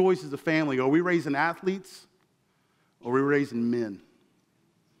make a choice as a family. Are we raising athletes, or are we raising men?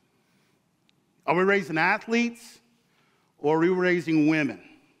 Are we raising athletes, or are we raising women?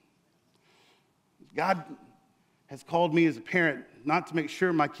 God has called me as a parent not to make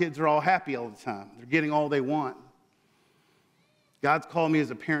sure my kids are all happy all the time. They're getting all they want. God's called me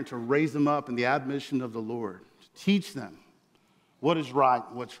as a parent to raise them up in the admonition of the Lord, to teach them what is right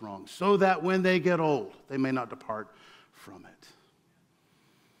and what's wrong, so that when they get old, they may not depart from it.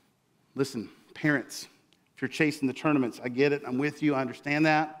 Listen, parents, if you're chasing the tournaments, I get it. I'm with you. I understand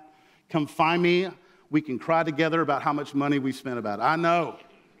that. Come find me. We can cry together about how much money we spent about it. I know.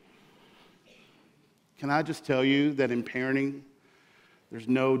 Can I just tell you that in parenting, there's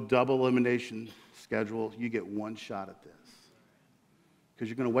no double elimination schedule. You get one shot at this. Because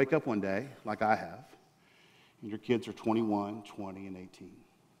you're going to wake up one day, like I have, and your kids are 21, 20, and 18.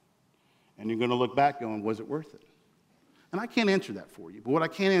 And you're going to look back going, was it worth it? And I can't answer that for you. But what I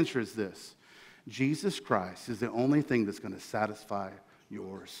can answer is this. Jesus Christ is the only thing that's going to satisfy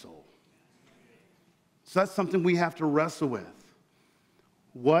your soul. So that's something we have to wrestle with.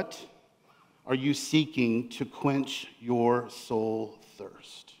 What are you seeking to quench your soul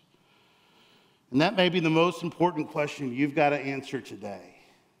thirst? And that may be the most important question you've got to answer today.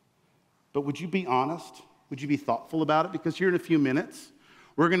 But would you be honest? Would you be thoughtful about it? Because here in a few minutes,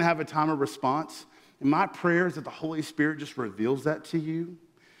 we're going to have a time of response. And my prayer is that the Holy Spirit just reveals that to you.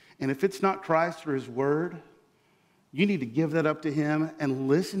 And if it's not Christ or His Word, you need to give that up to Him and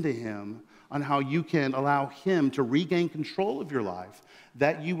listen to Him on how you can allow Him to regain control of your life,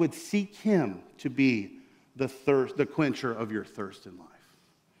 that you would seek Him to be the quencher of your thirst in life.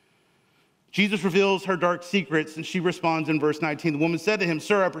 Jesus reveals her dark secrets, and she responds in verse 19. The woman said to him,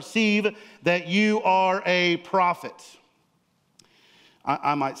 "Sir, I perceive that you are a prophet."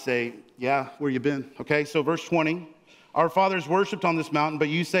 I might say, yeah, where you been? Okay, so verse 20. Our fathers worshipped on this mountain, but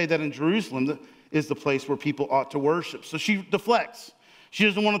you say that in Jerusalem is the place where people ought to worship. So she deflects. She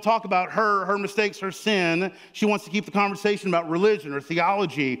doesn't want to talk about her mistakes, her sin. She wants to keep the conversation about religion or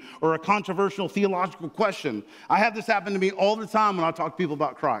theology or a controversial theological question. I have this happen to me all the time when I talk to people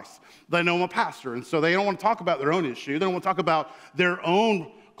about Christ. They know I'm a pastor, and so they don't want to talk about their own issue. They don't want to talk about their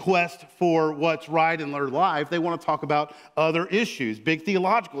own quest for what's right in their life. They want to talk about other issues, big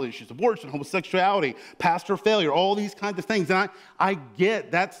theological issues, abortion, homosexuality, pastor failure, all these kinds of things. And I get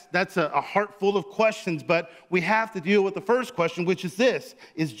that's a heart full of questions, but we have to deal with the first question, which is this: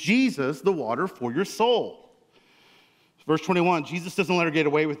 is Jesus the water for your soul? Verse 21, Jesus doesn't let her get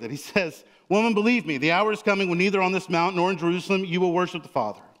away with it. He says, "Woman, believe me, the hour is coming when neither on this mountain nor in Jerusalem you will worship the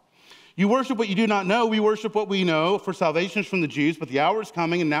Father. You worship what you do not know. We worship what we know, for salvation is from the Jews. But the hour is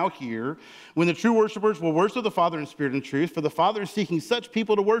coming, and now here, when the true worshipers will worship the Father in spirit and truth, for the Father is seeking such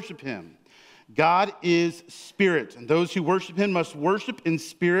people to worship Him. God is spirit, and those who worship Him must worship in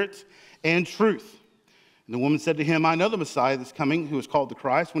spirit and truth." And the woman said to him, "I know the Messiah that's coming, who is called the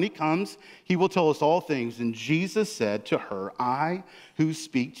Christ. When He comes, He will tell us all things." And Jesus said to her, "I who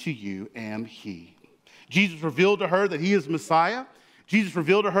speak to you am He." Jesus revealed to her that He is Messiah. Jesus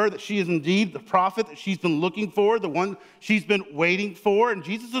revealed to her that she is indeed the prophet that she's been looking for, the one she's been waiting for. And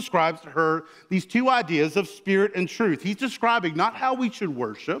Jesus describes to her these two ideas of spirit and truth. He's describing not how we should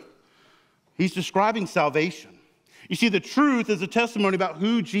worship. He's describing salvation. You see, the truth is a testimony about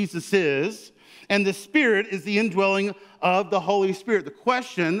who Jesus is, and the spirit is the indwelling of the Holy Spirit. The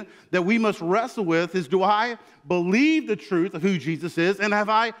question that we must wrestle with is, do I believe the truth of who Jesus is, and have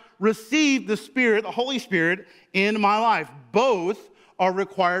I received the Spirit, the Holy Spirit, in my life? Both are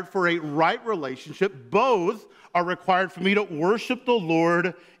required for a right relationship. Both are required for me to worship the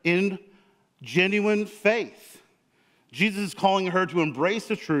Lord in genuine faith. Jesus is calling her to embrace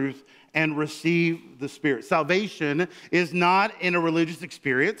the truth and receive the Spirit. Salvation is not in a religious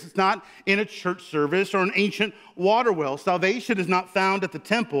experience. It's not in a church service or an ancient water well. Salvation is not found at the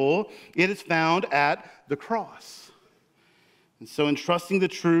temple. It is found at the cross. And so in trusting the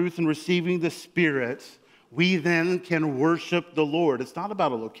truth and receiving the Spirit, we then can worship the Lord. It's not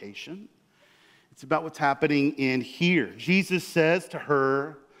about a location. It's about what's happening in here. Jesus says to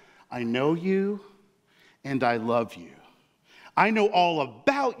her, I know you and I love you. I know all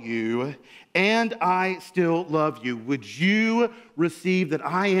about you and I still love you. Would you receive that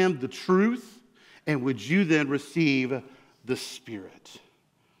I am the truth? And would you then receive the Spirit?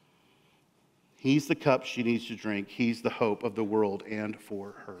 He's the cup she needs to drink. He's the hope of the world and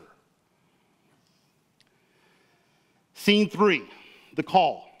for her. Scene 3, the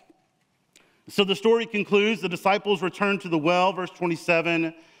call. So the story concludes, the disciples return to the well, verse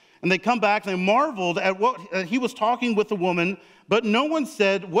 27, and they come back and they marveled at what he was talking with the woman, but no one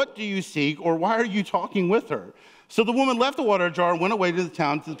said, what do you seek, or why are you talking with her? So the woman left the water jar and went away to the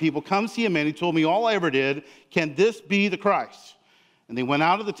town to the people, come see a man who told me all I ever did. Can this be the Christ? And they went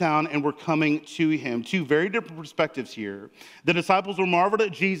out of the town and were coming to him. Two very different perspectives here. The disciples were marveled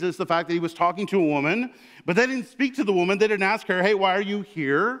at Jesus, the fact that he was talking to a woman, but they didn't speak to the woman. They didn't ask her, hey, why are you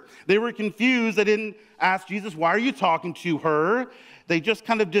here? They were confused. They didn't ask Jesus, why are you talking to her? They just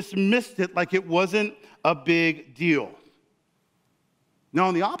kind of dismissed it like it wasn't a big deal. Now,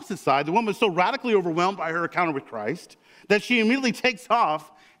 on the opposite side, the woman was so radically overwhelmed by her encounter with Christ that she immediately takes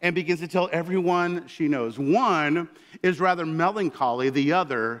off and begins to tell everyone she knows. One is rather melancholy. The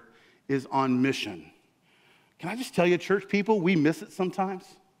other is on mission. Can I just tell you, church people, we miss it sometimes.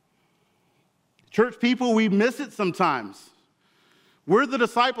 Church people, we miss it sometimes. We're the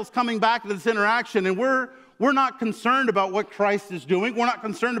disciples coming back to this interaction, and we're not concerned about what Christ is doing. We're not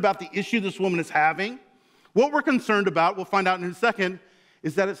concerned about the issue this woman is having. What we're concerned about, we'll find out in a second,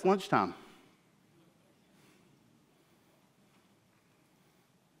 is that it's lunchtime.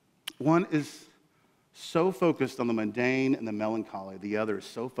 One is so focused on the mundane and the melancholy. The other is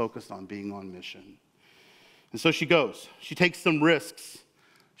so focused on being on mission. And so she goes. She takes some risks.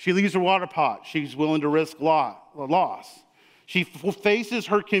 She leaves her water pot. She's willing to risk loss. She faces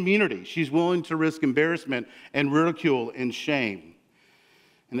her community. She's willing to risk embarrassment and ridicule and shame.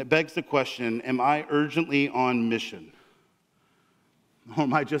 And it begs the question, am I urgently on mission? Or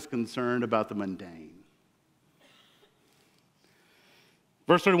am I just concerned about the mundane?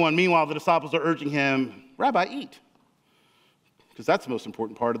 Verse 31, meanwhile, the disciples are urging him, Rabbi, eat. Because that's the most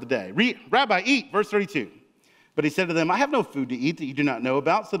important part of the day. Rabbi, eat. Verse 32. But he said to them, I have no food to eat that you do not know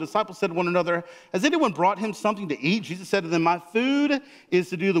about. So the disciples said to one another, has anyone brought him something to eat? Jesus said to them, my food is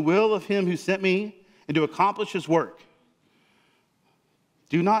to do the will of him who sent me and to accomplish his work.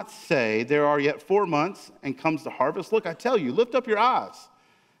 Do not say, there are yet 4 months and comes the harvest. Look, I tell you, lift up your eyes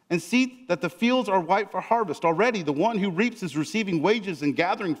and see that the fields are white for harvest. Already the one who reaps is receiving wages and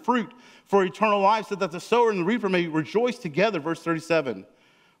gathering fruit for eternal life, so that the sower and the reaper may rejoice together. Verse 37.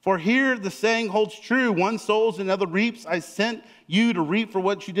 For here the saying holds true, one sows and another reaps. I sent you to reap for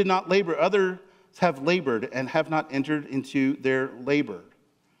what you did not labor. Others have labored and have not entered into their labor.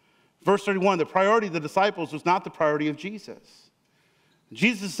 Verse 31, the priority of the disciples was not the priority of Jesus.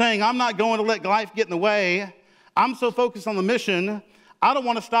 Jesus is saying, I'm not going to let life get in the way. I'm so focused on the mission, I don't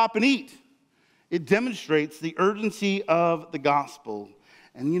want to stop and eat. It demonstrates the urgency of the gospel.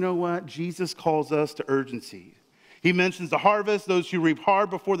 And you know what? Jesus calls us to urgency. He mentions the harvest, those who reap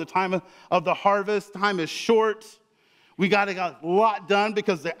hard before the time of the harvest. Time is short. We got to get a lot done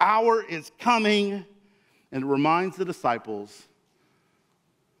because the hour is coming. And it reminds the disciples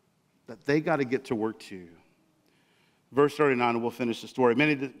that they got to get to work too. Verse 39, and we'll finish the story.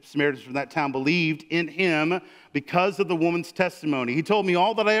 Many of the Samaritans from that town believed in him because of the woman's testimony. He told me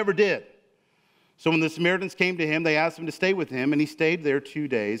all that I ever did. So when the Samaritans came to him, they asked him to stay with him, and he stayed there 2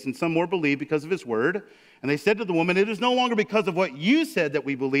 days. And some more believed because of his word. And they said to the woman, it is no longer because of what you said that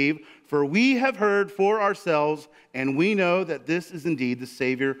we believe, for we have heard for ourselves, and we know that this is indeed the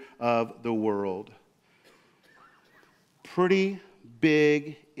Savior of the world. Pretty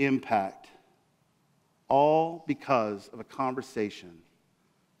big impact. All because of a conversation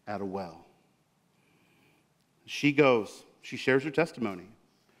at a well. She goes, she shares her testimony.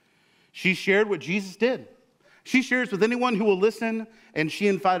 She shared what Jesus did. She shares with anyone who will listen, and she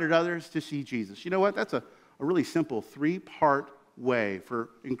invited others to see Jesus. You know what? That's a really simple 3-part way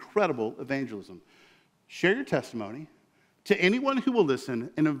for incredible evangelism. Share your testimony to anyone who will listen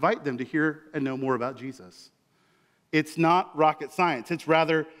and invite them to hear and know more about Jesus. It's not rocket science. It's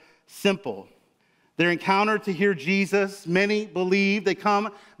rather simple. Their encounter to hear Jesus, many believe. They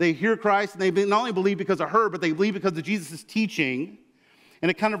come, they hear Christ, and they not only believe because of her, but they believe because of Jesus' teaching. And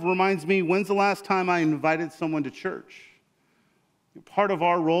it kind of reminds me, when's the last time I invited someone to church? Part of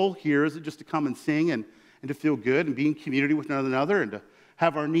our role here isn't just to come and sing and to feel good and be in community with one another and to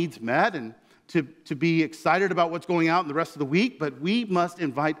have our needs met and to be excited about what's going out in the rest of the week, but we must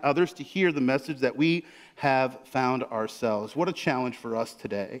invite others to hear the message that we have found ourselves. What a challenge for us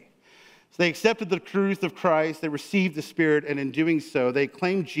today. So they accepted the truth of Christ, they received the Spirit, and in doing so, they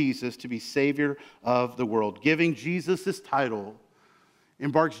claimed Jesus to be Savior of the world. Giving Jesus this title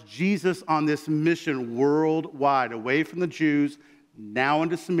embarks Jesus on this mission worldwide, away from the Jews, now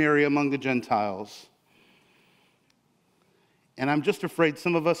into Samaria among the Gentiles. And I'm just afraid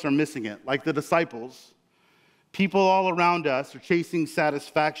some of us are missing it, like the disciples. People all around us are chasing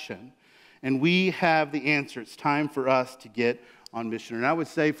satisfaction, and we have the answer. It's time for us to get on mission. And I would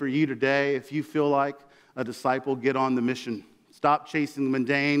say for you today, if you feel like a disciple, get on the mission. Stop chasing the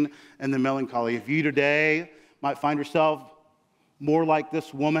mundane and the melancholy. If you today might find yourself more like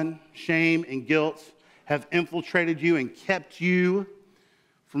this woman, shame and guilt have infiltrated you and kept you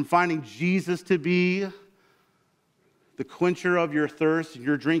from finding Jesus to be the quencher of your thirst, and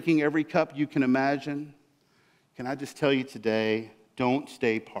you're drinking every cup you can imagine, can I just tell you today, don't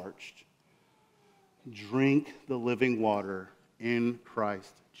stay parched. Drink the living water in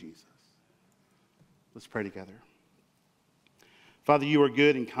Christ Jesus. Let's pray together. Father, you are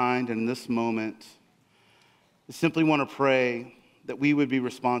good and kind, and in this moment, I simply want to pray that we would be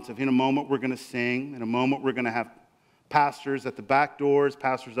responsive. In a moment, we're going to sing. In a moment, we're going to have pastors at the back doors,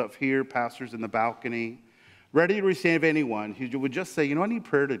 pastors up here, pastors in the balcony, ready to receive anyone who would just say, I need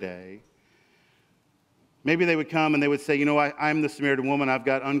prayer today. Maybe they would come and they would say, I'm the Samaritan woman. I've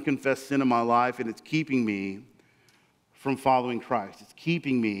got unconfessed sin in my life, and it's keeping me from following Christ. It's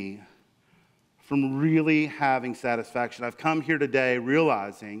keeping me from really having satisfaction. I've come here today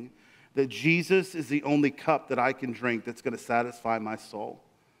realizing that Jesus is the only cup that I can drink that's going to satisfy my soul.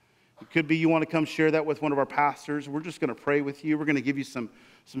 It could be you want to come share that with one of our pastors. We're just going to pray with you. We're going to give you some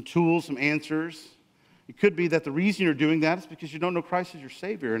tools, some answers. It could be that the reason you're doing that is because you don't know Christ as your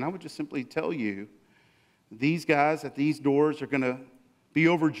Savior. And I would just simply tell you, these guys at these doors are going to be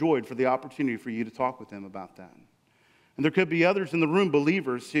overjoyed for the opportunity for you to talk with them about that. And there could be others in the room,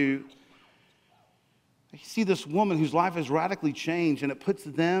 believers, who see this woman whose life has radically changed, and it puts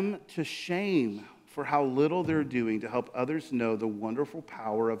them to shame for how little they're doing to help others know the wonderful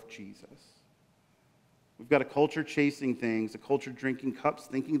power of Jesus. We've got a culture chasing things, a culture drinking cups,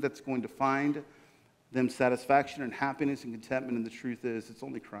 thinking that's going to find them satisfaction and happiness and contentment, and the truth is, it's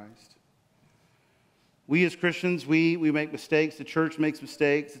only Christ. We as Christians, we make mistakes. The church makes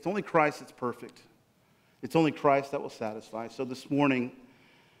mistakes. It's only Christ that's perfect. It's only Christ that will satisfy. So this morning,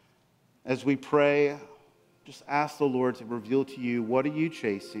 as we pray, just ask the Lord to reveal to you, what are you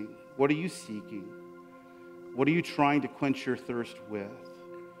chasing? What are you seeking? What are you trying to quench your thirst with?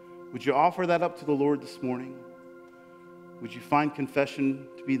 Would you offer that up to the Lord this morning? Would you find confession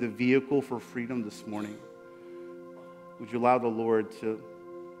to be the vehicle for freedom this morning? Would you allow the Lord to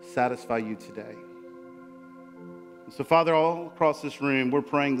satisfy you today? So, Father, all across this room, we're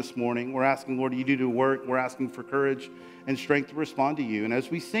praying this morning. We're asking, Lord, you do the work. We're asking for courage and strength to respond to you. And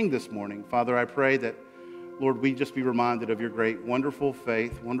as we sing this morning, Father, I pray that, Lord, we just be reminded of your great, wonderful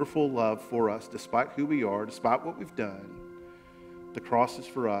faith, wonderful love for us, despite who we are, despite what we've done. The cross is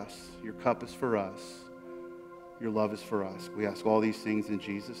for us. Your cup is for us. Your love is for us. We ask all these things in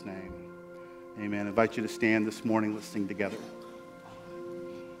Jesus' name. Amen. I invite you to stand this morning. Let's sing together.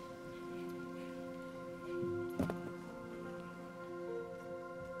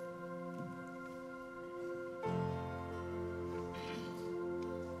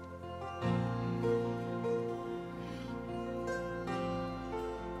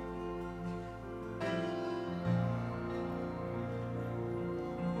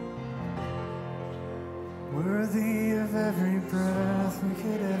 Worthy of every breath we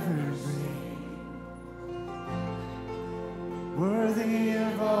could ever breathe. Worthy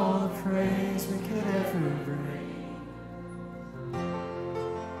of all the praise we could ever bring.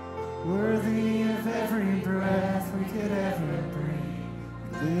 Worthy of every breath we could ever breathe.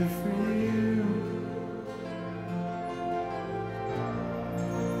 We live for you.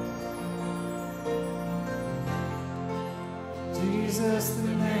 Jesus, the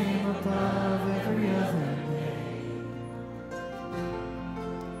name above every other name.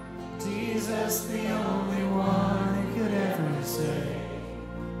 Jesus, the only one who could ever save.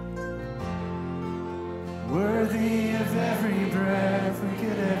 Worthy of every breath we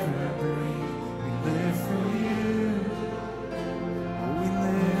could ever breathe. We live for you. We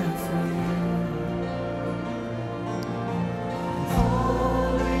live for you.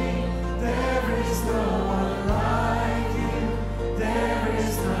 Holy, there is no one like you. There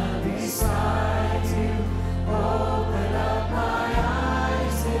is none beside you. Open up my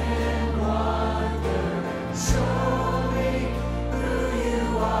eyes in wonder. Show me who you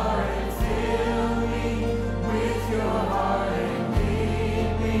are and fill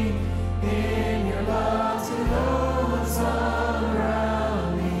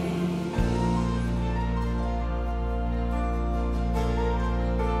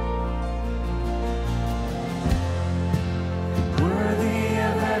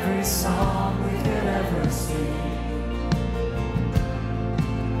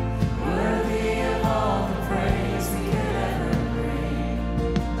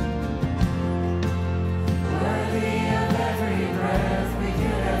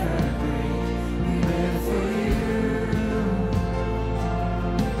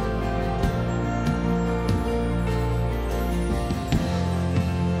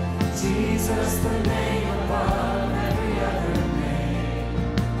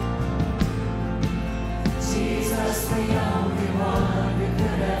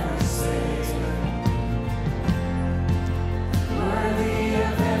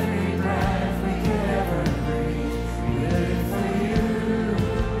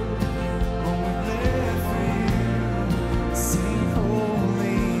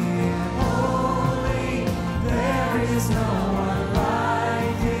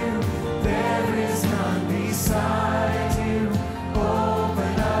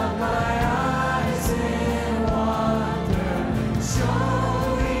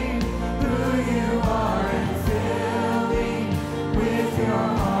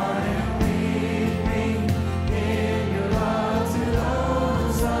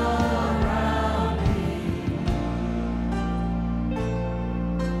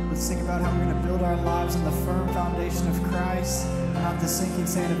ice, not the sinking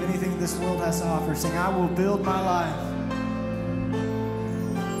sand of anything this world has to offer. Sing, I will build my life.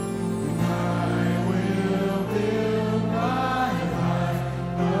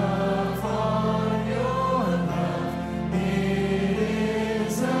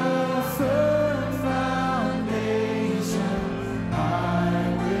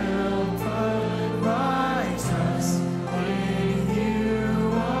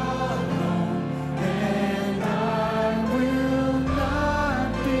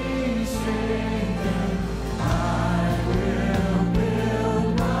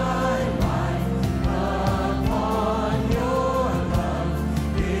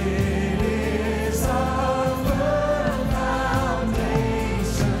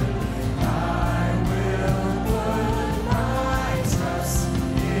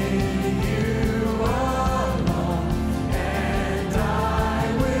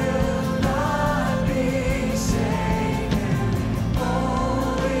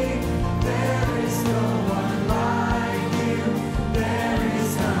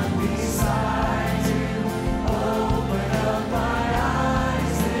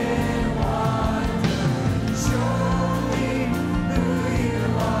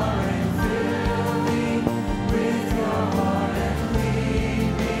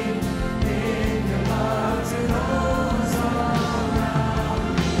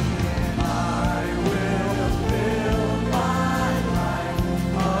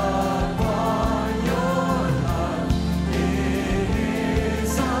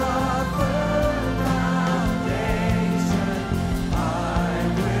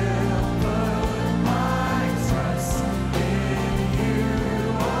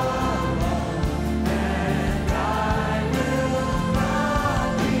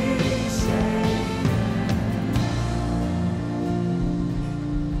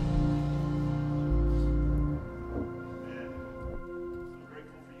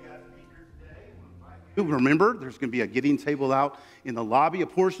 Remember, there's going to be a Gideon table out in the lobby. A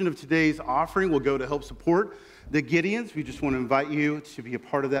portion of today's offering will go to help support the Gideons. We just want to invite you to be a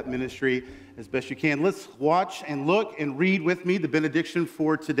part of that ministry as best you can. Let's watch and look and read with me the benediction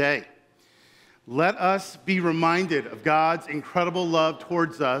for today. Let us be reminded of God's incredible love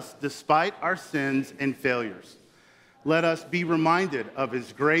towards us despite our sins and failures. Let us be reminded of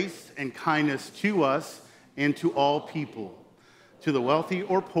his grace and kindness to us and to all people. To the wealthy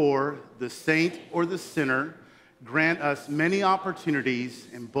or poor, the saint or the sinner, grant us many opportunities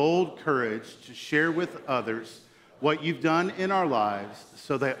and bold courage to share with others what you've done in our lives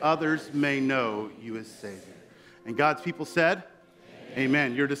so that others may know you as Savior. And God's people said,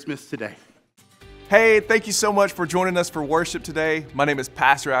 Amen. You're dismissed today. Hey, thank you so much for joining us for worship today. My name is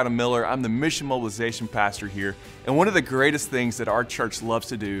Pastor Adam Miller. I'm the Mission Mobilization Pastor here. And one of the greatest things that our church loves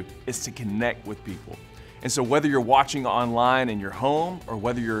to do is to connect with people. And so whether you're watching online in your home or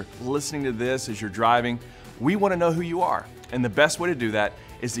whether you're listening to this as you're driving, we want to know who you are. And the best way to do that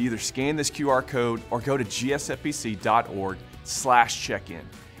is to either scan this QR code or go to gsfpc.org/check-in.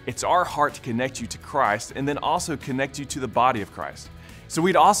 It's our heart to connect you to Christ and then also connect you to the body of Christ. So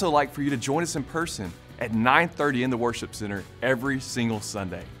we'd also like for you to join us in person at 9:30 in the Worship Center every single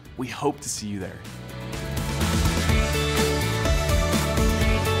Sunday. We hope to see you there.